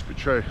harsh, but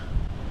true.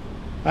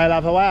 Hey,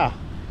 love, how are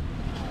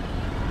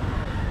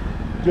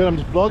you? Dude, I'm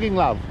just vlogging,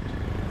 love.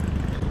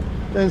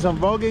 Doing some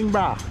vlogging,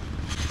 bruh.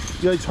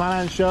 You got your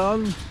Thailand shirt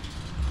on?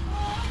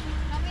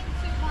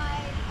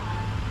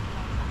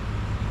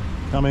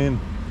 Come in.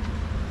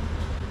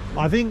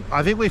 I think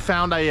we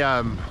found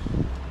a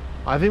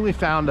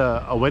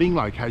wedding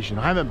location.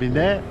 I haven't been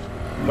there,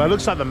 but it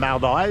looks like the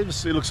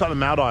Maldives. It looks like the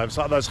Maldives,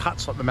 like those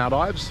huts like the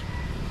Maldives.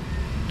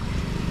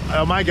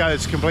 I may go,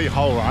 it's a complete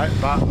hole, right?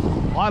 But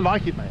I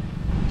like it, mate.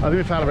 I think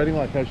we found a wedding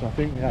location. I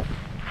think, yeah.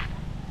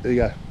 There you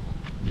go.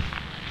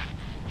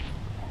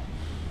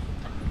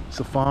 It's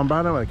a farm, bro.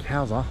 I don't know where the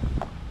cows are.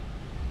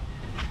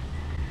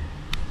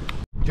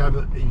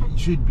 You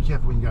should be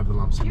careful when you go over the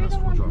lumps. You're the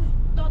one who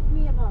taught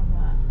me about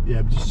that.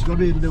 Yeah, but you got to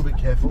be a little bit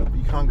careful.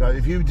 You can't go.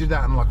 If you did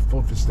that on like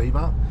Ford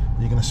Festiva,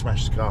 you're going to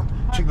smash the car.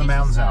 Check the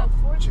mountains out.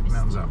 Check the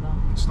mountains out.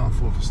 It's not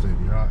Ford Festiva,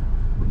 you're right.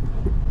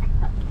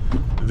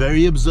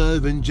 Very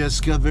observant,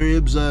 Jessica. Very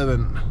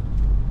observant.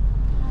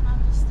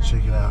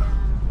 Check it out.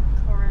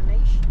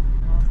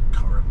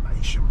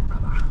 Correlation,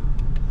 brother.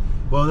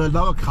 Well, the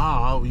lower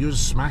car, you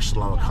just smash the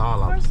lower car,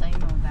 love. Of course I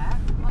know that.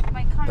 But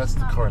my car That's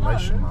the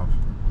correlation, love.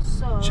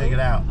 So, check it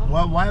out.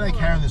 Well, why are they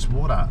carrying this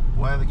water?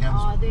 Why are they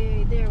carrying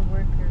this? They're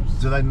workers.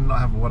 Do they not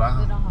have water?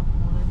 They don't have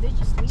water. They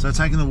just leave. So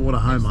they're taking the water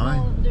home, are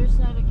they? There's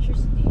no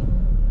electricity.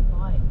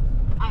 Why?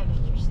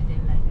 Electricity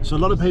in Nigeria. So a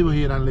lot of people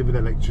here don't live with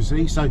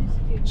electricity. So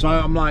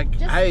I'm like,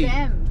 just hey.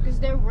 them, because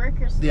they're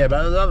workers. Yeah,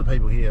 but there's other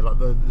people here, like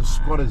the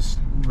squatters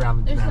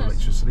around don't have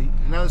electricity.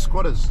 You know, the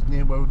squatters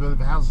near where the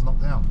house is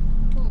knocked down.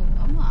 Oh,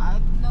 I'm not.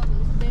 No,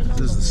 they're not.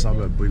 This is the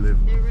suburb we live.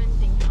 They're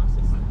renting houses.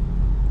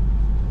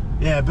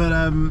 Yeah, but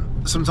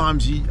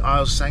sometimes I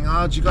was saying,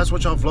 oh, do you guys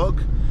watch our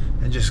vlog?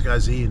 And just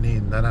goes, Ian, they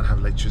don't have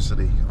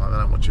electricity. Like, they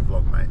don't watch your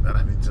vlog, mate. They don't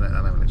have internet, they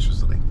don't have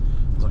electricity. I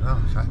was like,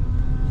 oh, okay.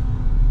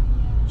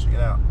 Check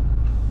it out.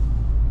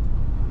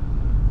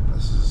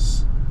 This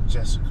is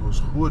Jessica's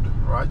hood,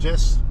 right,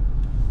 Jess?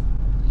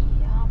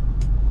 Yeah.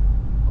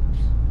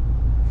 Oops.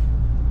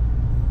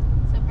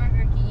 So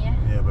Burger King, yeah?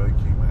 Yeah, Burger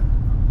King, mate.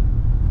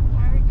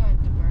 Why are we going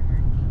to Burger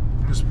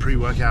King? Just a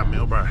pre-workout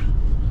meal, bro.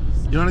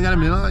 You want to go to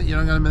Manila? You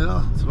don't go to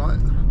Manila tonight?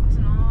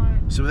 Tonight.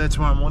 So we're there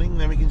tomorrow morning,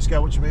 then we can just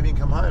go watch a movie and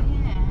come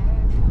home.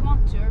 Yeah, if you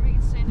want to, or we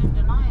can stay there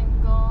tonight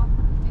and go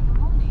in the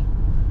morning.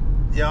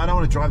 Yeah, I don't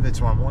want to drive there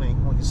tomorrow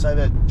morning. We can stay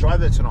there, drive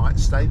there tonight,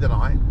 stay the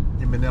night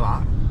in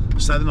Manila,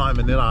 stay the night in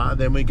Manila, and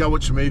then we go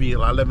watch a movie at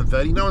like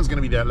 11:30. No one's going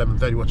to be there at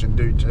 11:30 watching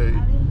Dude 2. I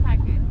didn't pack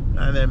it.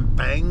 And then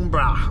bang,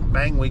 brah,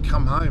 bang, we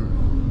come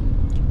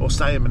home. Or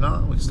stay in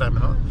Manila. We can stay in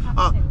Manila.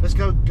 Oh, let's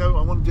go.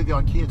 I want to do the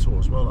IKEA tour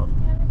as well, love.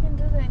 Yeah, we can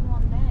do that in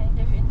one day.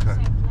 They're in the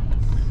same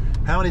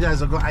place. How many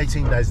days? I've got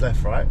 18 days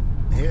left, right?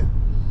 Here?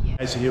 Yeah.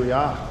 Okay, so here we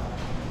are.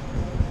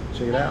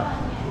 Check it out.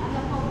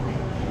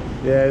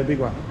 Yeah, the big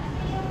one.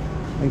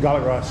 And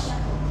garlic rice.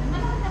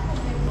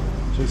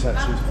 She's had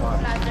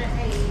 65.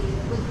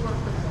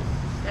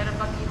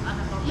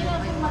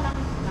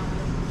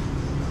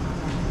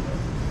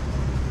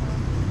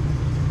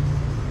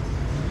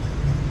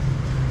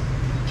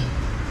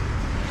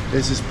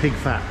 This is pig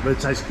fat, but it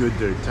tastes good,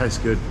 dude. It tastes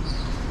good.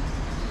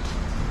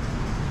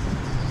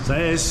 So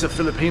yeah, this is a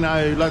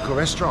Filipino local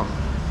restaurant.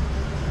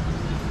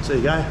 So there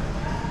you go.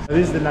 So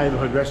this is the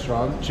neighborhood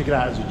restaurant. Check it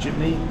out, it's a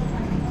jeepney.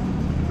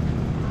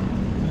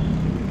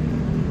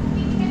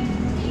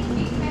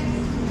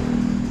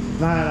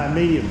 No,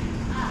 medium.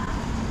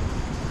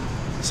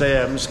 So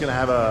yeah, I'm just gonna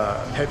have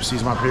a Pepsi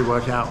as my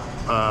pre-workout.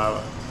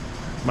 I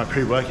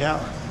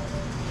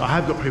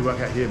have got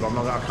pre-workout here, but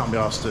I can't be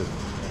asked to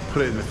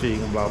put it in the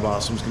thing and blah blah.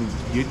 So I'm just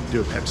gonna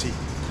do a Pepsi.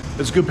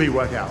 It's a good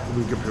pre-workout. It'll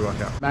be a good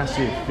pre-workout.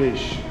 Massive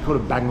fish called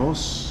a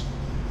bangus.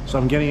 So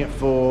I'm getting it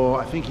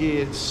for, I think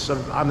it's sort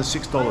of under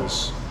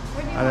 $6,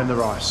 and then the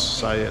rice.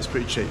 So yeah, it's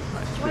pretty cheap,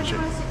 mate. It's pretty cheap.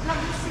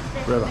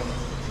 Wherever.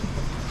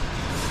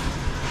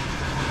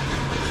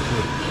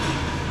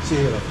 See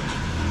you here, love.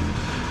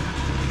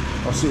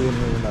 I'll see you in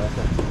the window.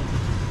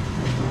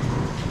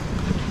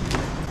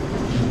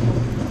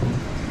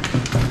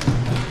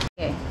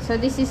 Okay, so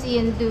this is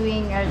Ian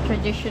doing a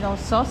traditional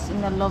sauce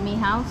in the Lomi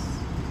house.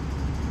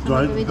 Do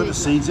I put the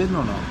seeds in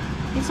or not?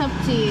 It's up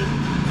to you.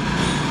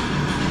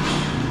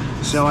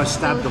 So I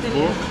stab the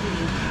fork.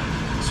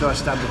 So I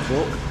stab the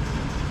fork.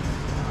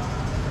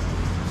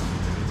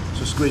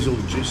 So squeeze all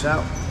the juice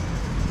out.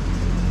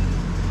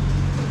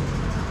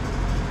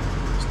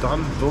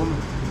 done, boom.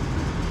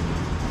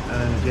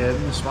 And then again,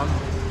 this one.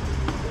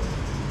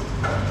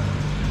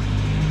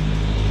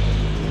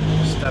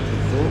 Stab the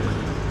fork.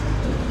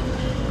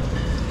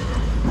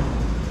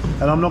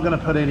 And I'm not going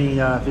to put any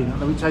thing.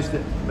 Let me taste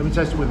it. Let me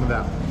taste it with and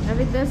without. If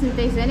it doesn't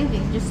taste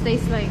anything, it just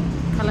tastes like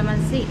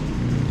calamansi.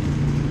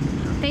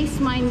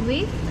 Taste mine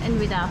with and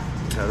without.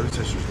 Okay, let me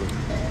taste yours with.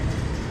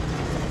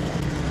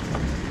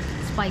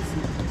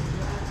 Spicy.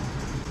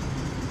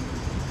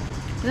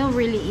 We don't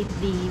really eat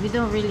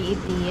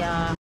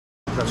the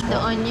That's the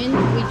hot. onion.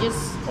 We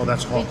just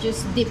That's hot. we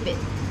just dip it.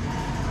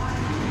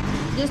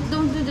 Just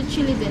don't do the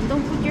chili then.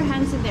 Don't put your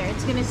hands in there.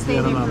 It's gonna stay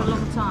Yeah, no, there no, for a no.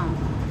 long time.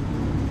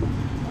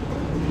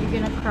 You're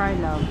gonna cry,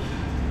 love.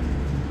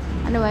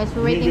 Anyways,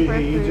 we're waiting for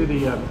You do food.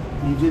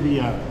 the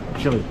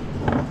chili.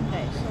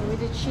 Okay, so with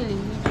the chili,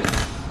 you just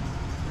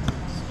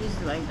squeeze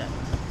it like that.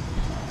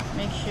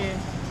 Make sure it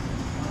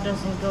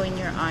doesn't go in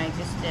your eye,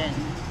 because then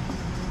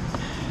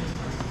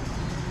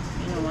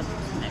you know what's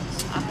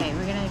next. Okay,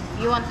 we're gonna.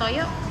 You want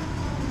toyo?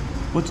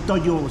 What's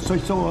toyo soy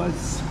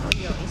sauce?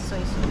 Toyo is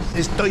soy sauce.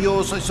 It's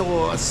toyo soy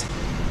sauce.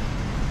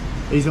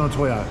 He's on a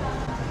toyo.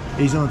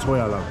 He's on a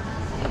toyo, love.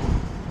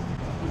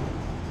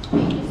 You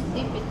just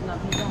dip it,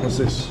 love. You don't. What's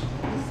this?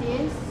 This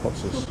is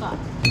What's this? suka,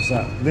 What's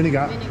that?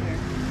 Vinegar. vinegar.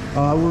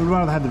 We'd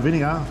rather have the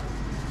vinegar.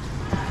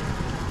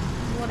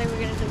 What are we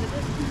gonna do with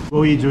it? What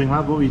were you doing,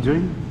 love? What were you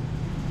doing?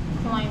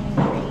 Climbing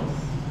trees.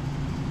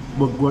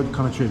 What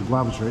kind of tree?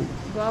 Guava tree?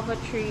 Guava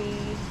tree,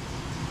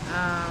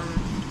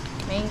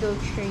 mango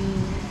tree,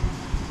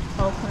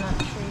 coconut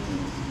tree.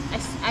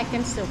 I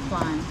can still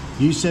climb.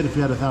 You said if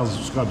you had 1,000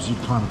 subscribers, you'd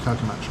climb a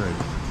coconut tree.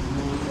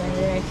 When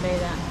did I say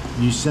that?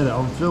 You said it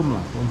on film,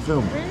 love. On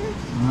film. Really?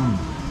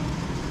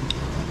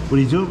 Will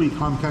you do it? Will you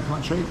climb a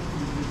coconut tree?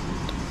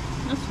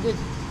 That's good.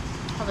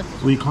 How about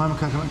this? Will you climb a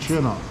coconut tree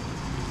or not?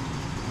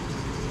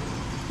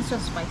 This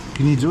one's spicy.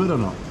 Can you do it or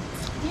not?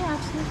 Yeah,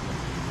 absolutely.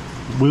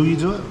 Will you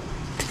do it?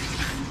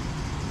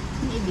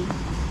 Maybe.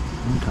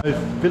 Okay.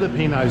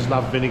 Filipinos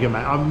love vinegar,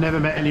 mate. I've never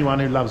met anyone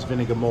who loves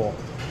vinegar more.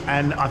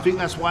 And I think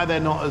that's why they're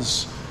not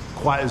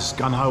quite as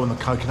gung-ho on the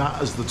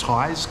coconut as the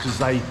Thais, because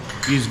they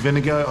use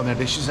vinegar on their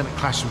dishes and it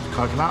clashes with the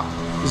coconut.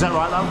 Is that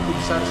right, love? Would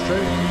you say it's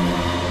true?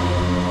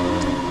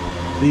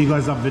 You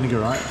guys love vinegar,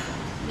 right?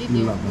 We You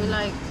do. love We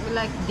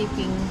like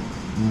dipping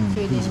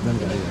food in It's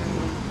vinegar, vinegar.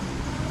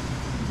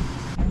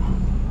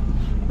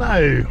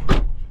 No.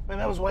 Man,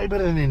 that was way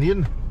better than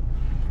Indian.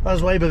 That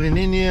was way better than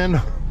Indian.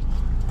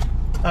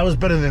 That was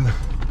better than...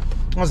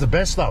 That was the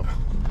best stuff.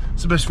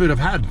 It's the best food I've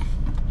had.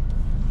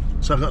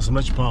 So I've got some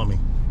leche on me.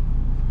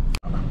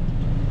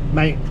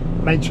 Mate,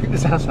 check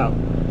this house out.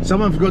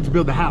 Someone forgot to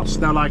build the house.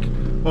 They're like,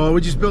 oh,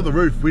 we just built the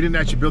roof. We didn't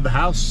actually build the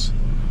house.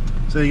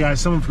 So there you go,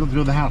 someone forgot to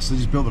build the house. They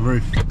just built the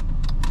roof.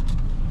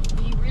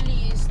 We really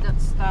use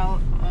that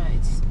style.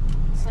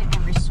 It's like a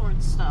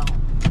resort style.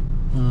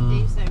 They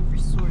use that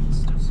resort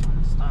kind of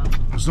style.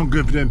 It's not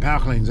good for doing power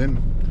cleans then.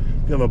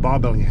 If you have a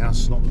barbell in your house,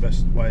 it's not the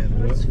best way to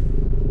do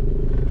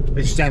it.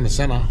 They just stand in the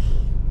centre.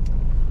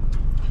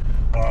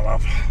 Oh, I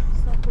love.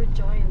 It's not for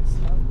giants,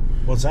 love.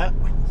 What's that?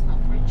 It's not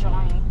for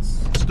giants.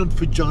 It's not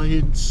for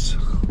giants.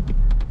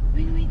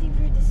 We're waiting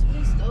for this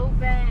place to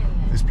open.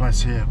 This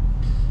place here.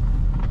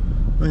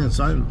 I think it's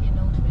open. You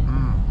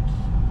know,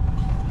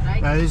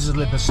 right? Now this is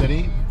Lipa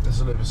City. This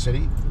is Lipa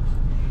City.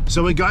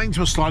 So we're going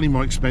to a slightly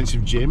more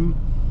expensive gym.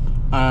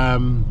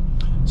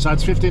 So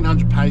it's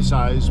 1,500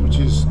 pesos, which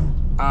is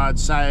I'd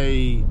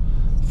say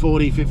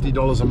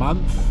 $40–50 a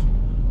month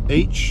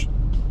each,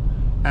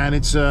 and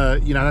it's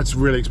you know, that's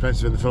really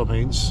expensive in the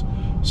Philippines.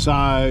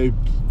 So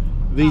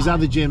these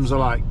other gyms are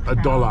like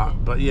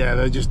 $1, but yeah,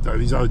 they're just,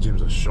 these other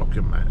gyms are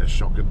shocking, mate. They're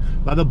shocking.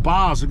 Like the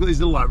bars, they've got these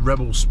little like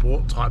Rebel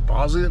Sport type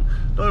bars. Not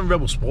even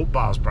Rebel Sport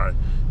bars, bro. You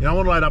know, I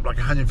want to load up like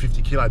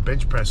 150 kilo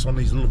bench press on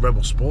these little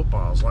Rebel Sport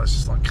bars. Like, it's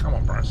just like, come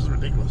on, bro, this is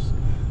ridiculous.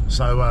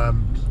 So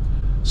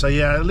so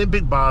yeah,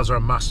 Olympic bars are a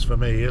must for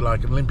me.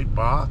 Like an Olympic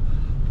bar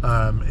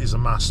is a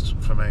must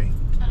for me.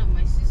 I don't know,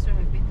 my sister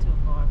had been to a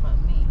bar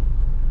about me.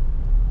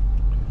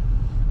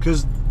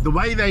 Because the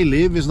way they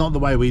live is not the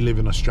way we live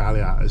in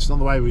Australia. It's not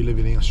the way we live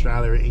in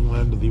Australia, or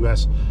England, or the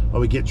US, where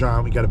we get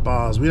drunk, we go to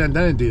bars. They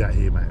don't do that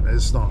here, mate.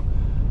 It's not.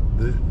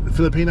 The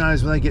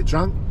Filipinos, when they get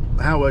drunk,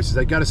 how it works is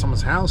they go to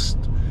someone's house.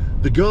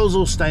 The girls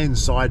all stay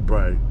inside,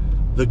 bro.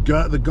 The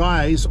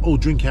guys all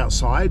drink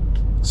outside.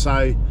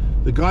 So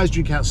the guys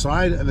drink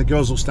outside and the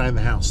girls will stay in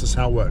the house. That's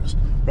how it works.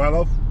 Right,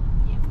 love?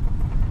 Yeah.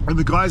 And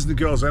the guys and the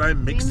girls, they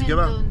don't mix Women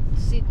together. don't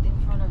sit in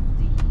front of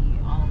the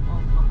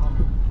alcohol.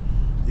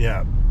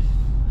 Yeah.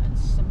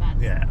 That's a bad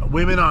thing. Yeah,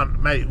 women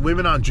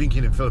aren't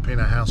drinking in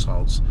Filipino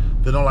households.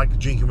 They're not like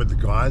drinking with the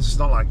guys. It's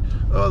not like,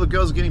 oh, the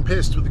girls are getting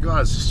pissed with the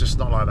guys. It's just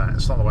not like that.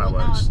 It's not the way it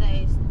works.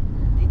 Nowadays,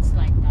 it's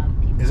like that.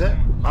 People Is it?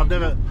 are- I've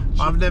never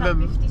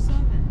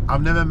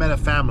 57. met a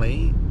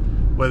family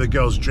where the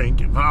girls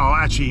drink. Oh,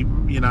 actually,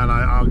 you know, and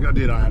I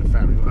did. I had a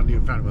family. I knew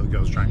a family where the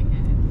girls drank.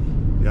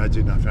 Yeah, I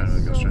did know a family where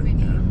the girls So drank.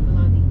 many Yeah.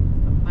 bloody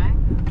back.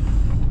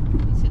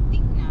 It's a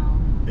thing now.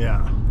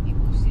 Yeah.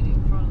 People sit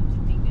in front of the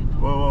thing and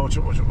all. Whoa, watch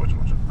it.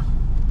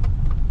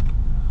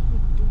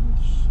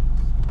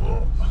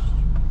 Oh.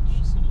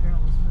 She's a girl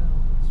as well.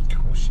 Of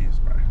course she is,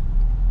 bro.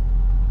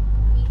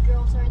 We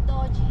girls are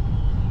dodgy.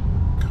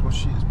 Of course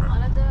she is, bro.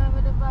 All of them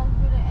with the back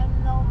with the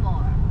and no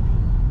more.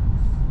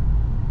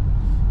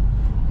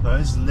 No,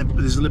 this is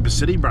Liberty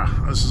City, bro.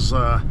 This is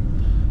so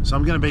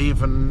I'm gonna be here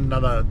for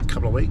another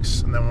couple of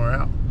weeks, and then we're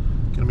out.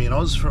 Gonna be in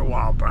Oz for a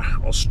while, bro.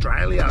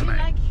 Australia, Do you mate.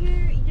 like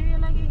here? Do you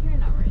like it here?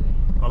 Not really.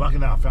 I like it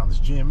now. I found this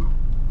gym.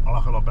 I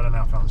like it a lot better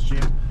now. I found this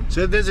gym.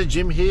 So there's a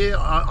gym here.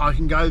 I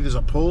can go. There's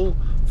a pool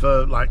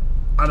for like,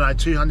 I don't know,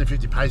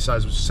 250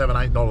 pesos, which is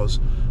 $7-8.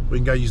 We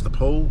can go use the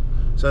pool.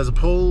 So there's a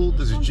pool.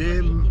 There's a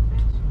gym.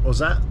 What's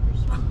that?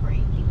 There's one for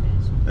 80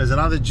 pesos. There's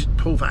another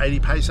pool for 80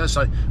 pesos.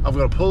 So I've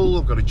got a pool.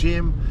 I've got a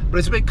gym. But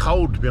it's a bit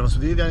cold, to be honest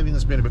with you. The only thing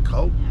that's been a bit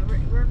cold. Yeah,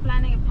 we're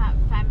planning a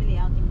family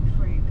outing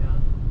before you go.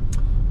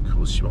 Of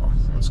course you are.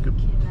 That's good.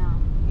 We can.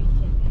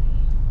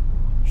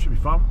 Should be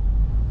fun.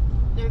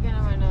 They're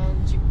gonna run a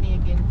jeepney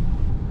again.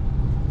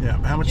 Yeah.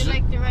 How much Would is you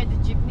it? like to ride the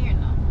jeepney or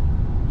not?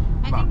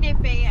 I No. think they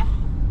pay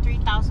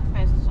 3,000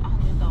 pesos,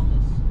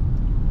 $100.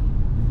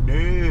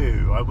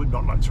 No, I would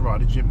not like to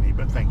ride a jeepney,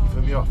 but thank you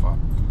for the offer.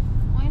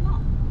 Why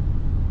not?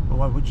 Well,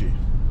 why would you?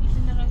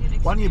 Isn't that a good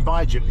experience? Why don't you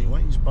buy a jeepney? Why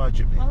don't you just buy a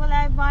jeepney? Why will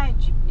I buy a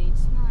jeepney?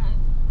 It's not.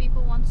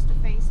 People wants to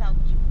phase out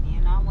jeepney,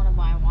 and I want to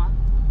buy one.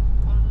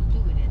 What will do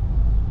with it?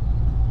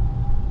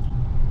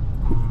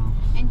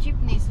 And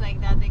jeepneys like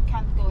that, they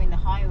can't go in the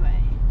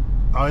highway.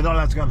 Oh, you're not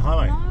allowed to go on the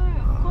highway? No,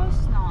 of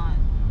course not.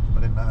 I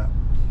didn't know that.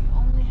 You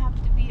only have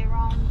to be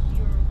around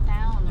your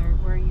town or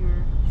where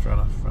you're. Fair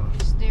enough, fair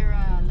enough. Is there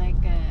like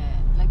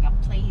a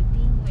plating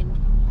when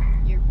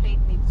your plate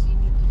needs you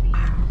need to be?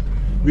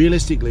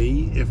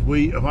 Realistically, if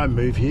I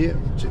move here,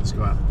 check this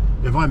guy out.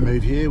 If I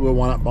move here, we'll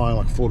wind up buying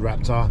like a Ford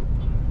Raptor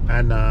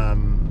and a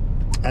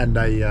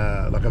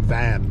like a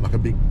van, like a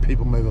big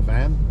people mover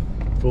van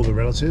for all the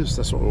relatives.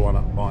 That's what we'll wind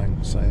up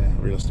buying. So yeah,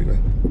 realistically.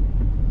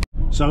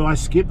 So I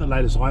skipped the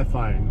latest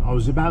iPhone. I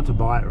was about to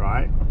buy it,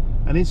 right?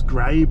 And it's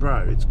grey,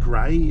 bro. It's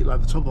grey.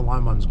 Like the top of the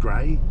line one's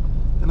grey.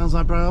 And I was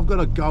like, bro, I've got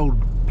a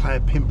gold player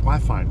pimp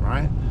iPhone,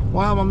 right?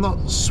 Why am I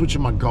not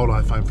switching my gold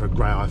iPhone for a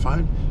grey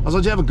iPhone? I was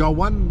like, do you have a gold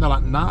one? They're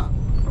like, nah.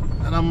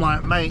 And I'm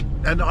like, mate,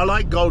 and I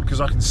like gold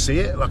because I can see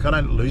it. Like, I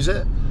don't lose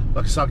it.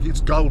 Like,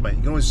 it's gold, mate. You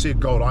can always see a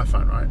gold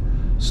iPhone, right?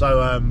 So, so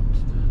I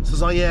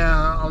was like,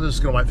 yeah, I'm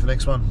just going to wait for the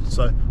next one.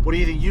 So, what do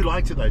you think? You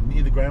liked it, though, didn't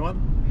you, the grey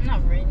one?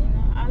 Not really.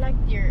 No. I like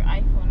your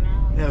iPhone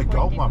now. Yeah, the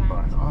gold 14 one,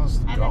 bro. Max. Oh, it's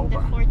the I gold,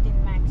 like the bro.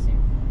 14 Max.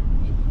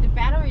 The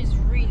battery is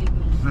really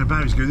good. The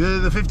battery's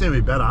good. The 15 will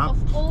be better.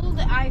 Of all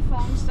the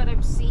iPhones that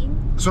I've seen,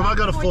 So have I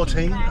got a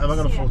 14? Max, Have I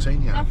got a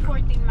 14? Yeah. That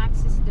 14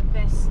 Max is the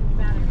best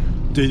battery.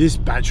 Dude, this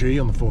battery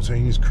on the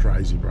 14 is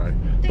crazy, bro. It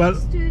But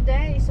takes 2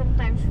 days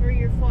sometimes for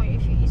your phone,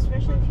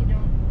 especially if you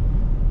don't.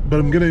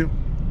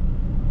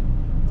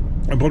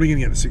 I'm probably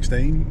gonna get the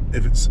 16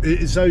 if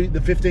so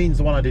the 15 is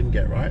the one I didn't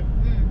get, right?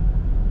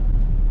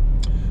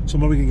 So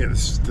I'm probably gonna get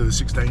this to the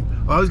 16.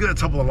 I always get a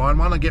top of the line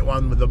one. I get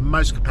one with the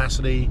most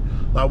capacity,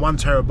 like 1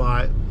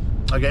 terabyte.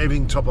 I get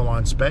everything top of the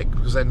line spec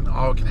because then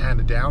I can hand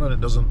it down and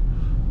it doesn't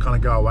kind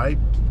of go away,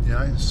 you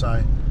know.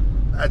 So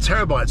a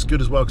terabyte's good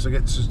as well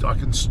because I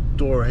can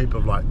store a heap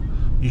of like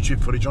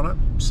YouTube footage on it,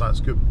 so it's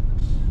good.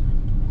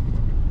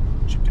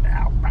 Check it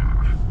out,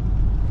 brah.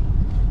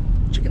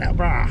 Check it out,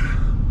 brah.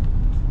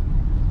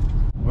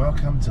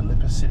 Welcome to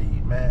Liberty City,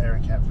 Mayor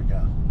Eric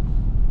Africa.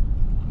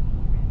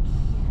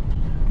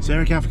 So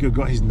Eric Africa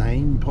got his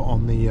name put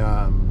on the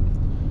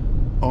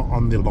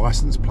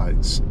license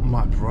plates. I'm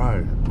like,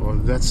 bro, well,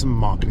 that's some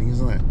marketing,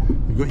 isn't it?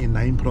 You've got your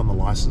name put on the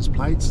license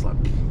plates, like,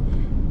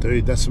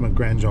 dude, that's some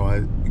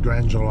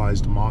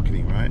grandialized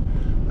marketing, right?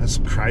 That's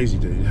crazy,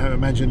 dude.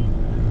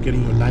 Imagine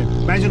getting your name.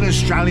 Imagine an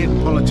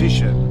Australian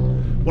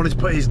politician wanted to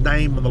put his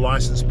name on the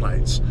license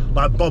plates,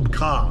 like Bob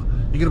Carr.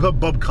 You're gonna put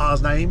Bob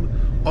Carr's name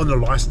on the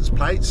license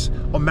plates,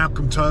 or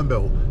Malcolm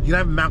Turnbull. You can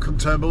have Malcolm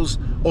Turnbull's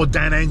or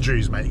Dan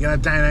Andrews, mate. You can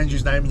have Dan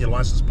Andrews' name in your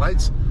license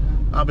plates.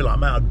 I'll be like,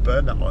 mate, I'd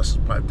burn that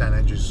license plate if Dan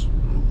Andrews'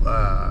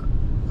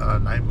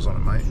 name was on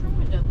it, mate.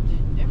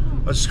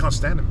 I just can't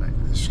stand him, mate.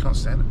 I just can't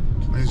stand him.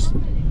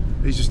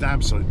 He's just an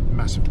absolute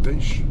massive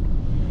douche.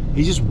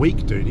 He's just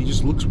weak, dude. He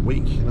just looks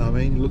weak. You know what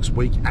I mean? He looks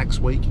weak, acts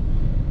weak.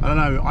 I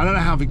don't know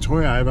how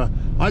Victoria ever.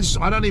 I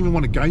don't even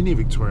want to go near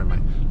Victoria, mate.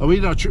 Like, we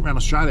did our trip around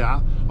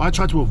Australia. I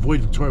tried to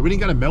avoid Victoria. We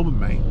didn't go to Melbourne,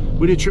 mate.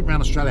 We did a trip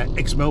around Australia,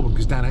 ex-Melbourne,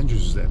 because Dan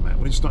Andrews was there, mate.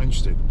 We're just not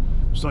interested.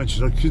 Just not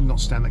interested. I could not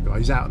stand that guy.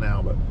 He's out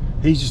now, but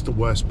he's just the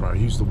worst, bro.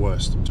 He's the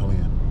worst. I'm telling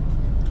you.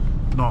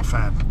 Not a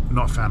fan.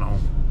 Not a fan at all.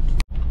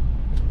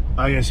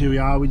 Oh yes, here we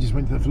are. We just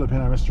went to the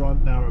Filipino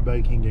restaurant. Now we're at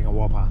Burger King getting a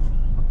Whopper.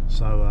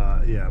 So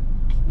yeah,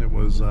 it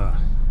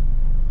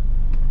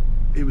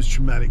was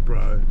traumatic,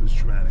 bro. It was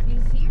traumatic.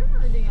 Is here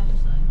or the other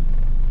side?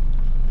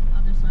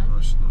 Other side?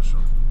 Not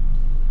sure.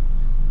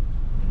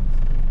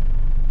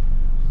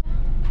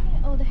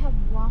 Oh, they have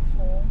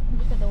waffle.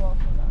 Look at the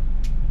waffle though.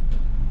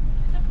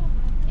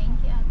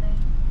 Thank you, Ate.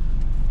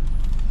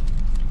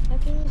 How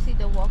can you see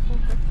the waffle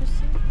breakfast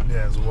here?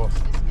 Yeah, it's a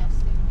waffle. It's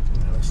disgusting.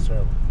 Yeah, that's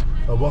terrible.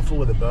 A waffle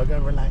with a burger?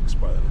 Relax,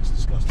 bro. That looks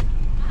disgusting.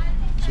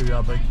 So we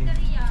are baking.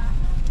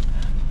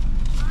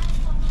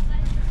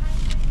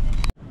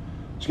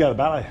 Just go to the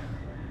ballet.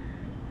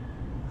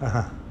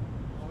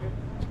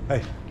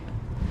 Hey.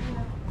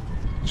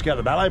 Just go to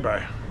the ballet,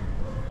 bro.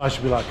 I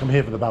should be like, come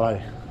here for the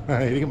ballet.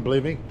 You can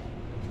believe me?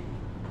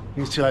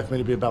 It's too late for me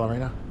to be a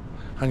ballerina.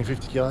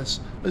 150 kilos.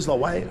 Lose a lot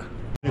of weight.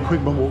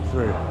 Equipment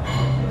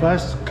walkthrough.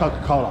 First,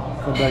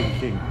 Coca-Cola from Burger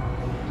King,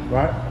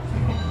 right?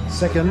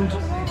 Second,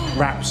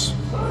 wraps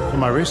for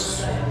my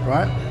wrists,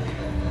 right?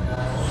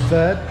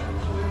 Third,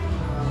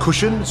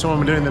 cushion, so when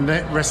we're doing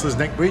the wrestler's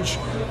neck bridge,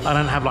 I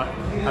don't have like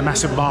a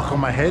massive mark on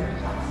my head.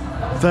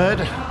 Third,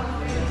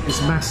 this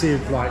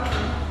massive like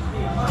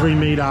 3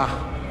 meter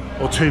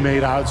or 2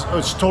 meter,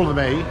 it's taller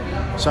than me,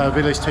 so it'll be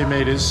at least 2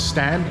 meters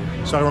stand,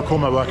 so I record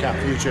my workout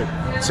for YouTube.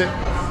 That's it.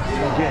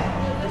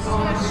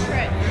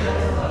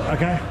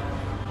 Okay.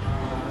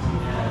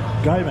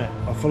 Go, mate.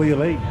 I'll follow your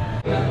lead.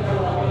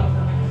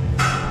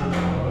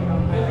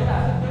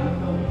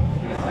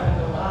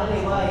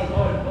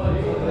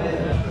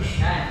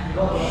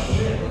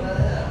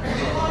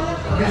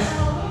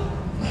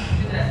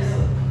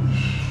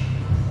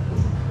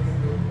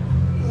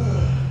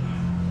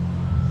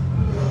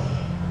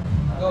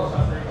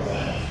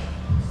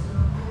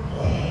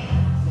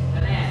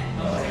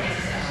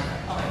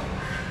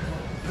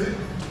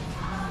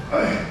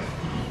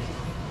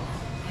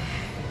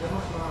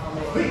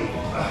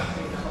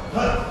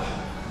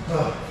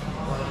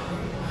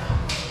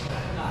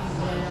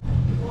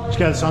 Let's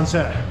go to the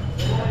sunset.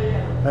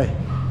 Hey.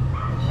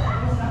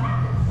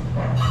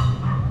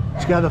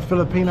 Let's go to the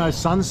Filipino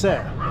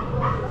sunset.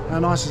 How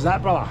nice is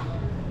that, brother?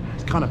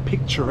 It's kind of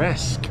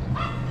picturesque.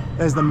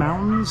 There's the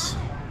mountains.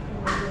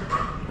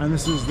 And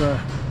this is the...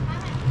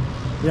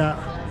 Yeah,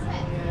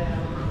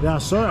 I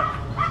saw it.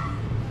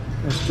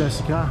 There's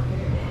Jessica.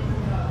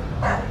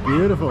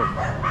 Beautiful.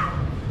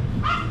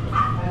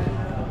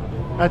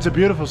 That's a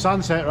beautiful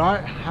sunset,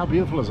 right? How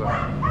beautiful is it?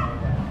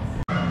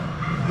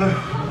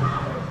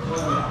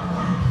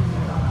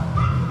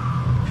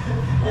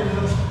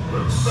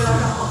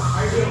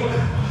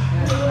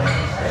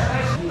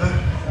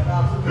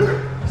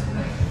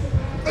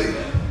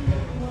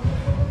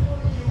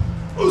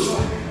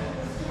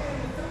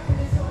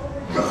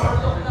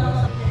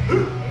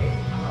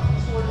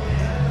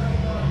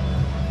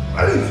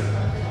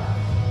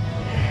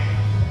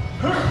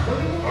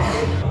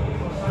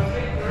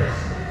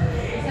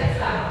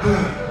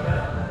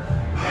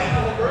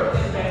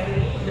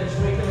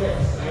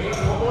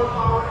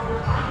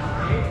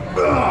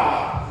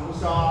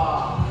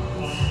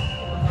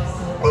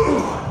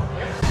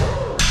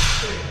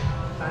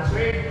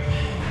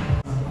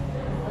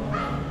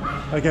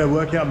 Okay,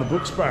 work out in the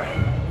books, bro.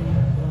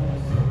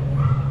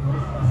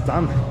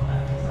 Done.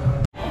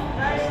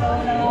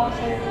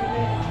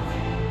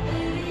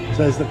 So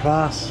there's the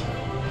class.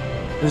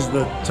 This is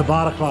the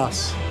Tabata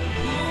class.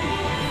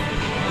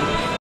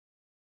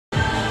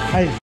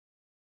 Hey.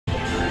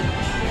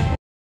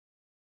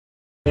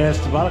 Yeah, it's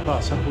Tabata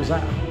class. How cool was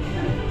that?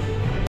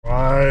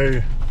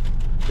 Bro,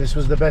 this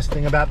was the best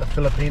thing about the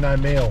Filipino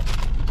meal.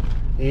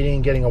 Eating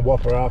and getting a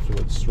Whopper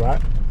afterwards,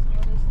 right?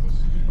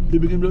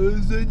 People can be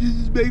like, this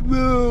is big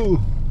meal.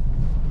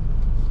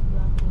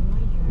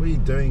 What are you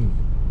doing,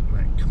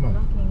 mate? Come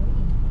on.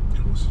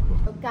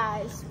 So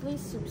guys,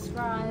 please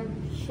subscribe,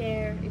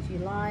 share if you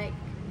like,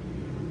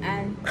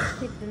 and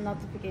hit the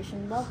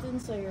notification button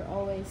so you're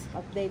always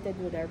updated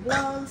with our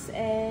vlogs,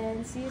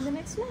 and see you in the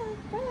next one.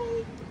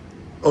 Bye.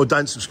 Or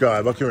don't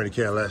subscribe, I can really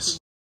care less.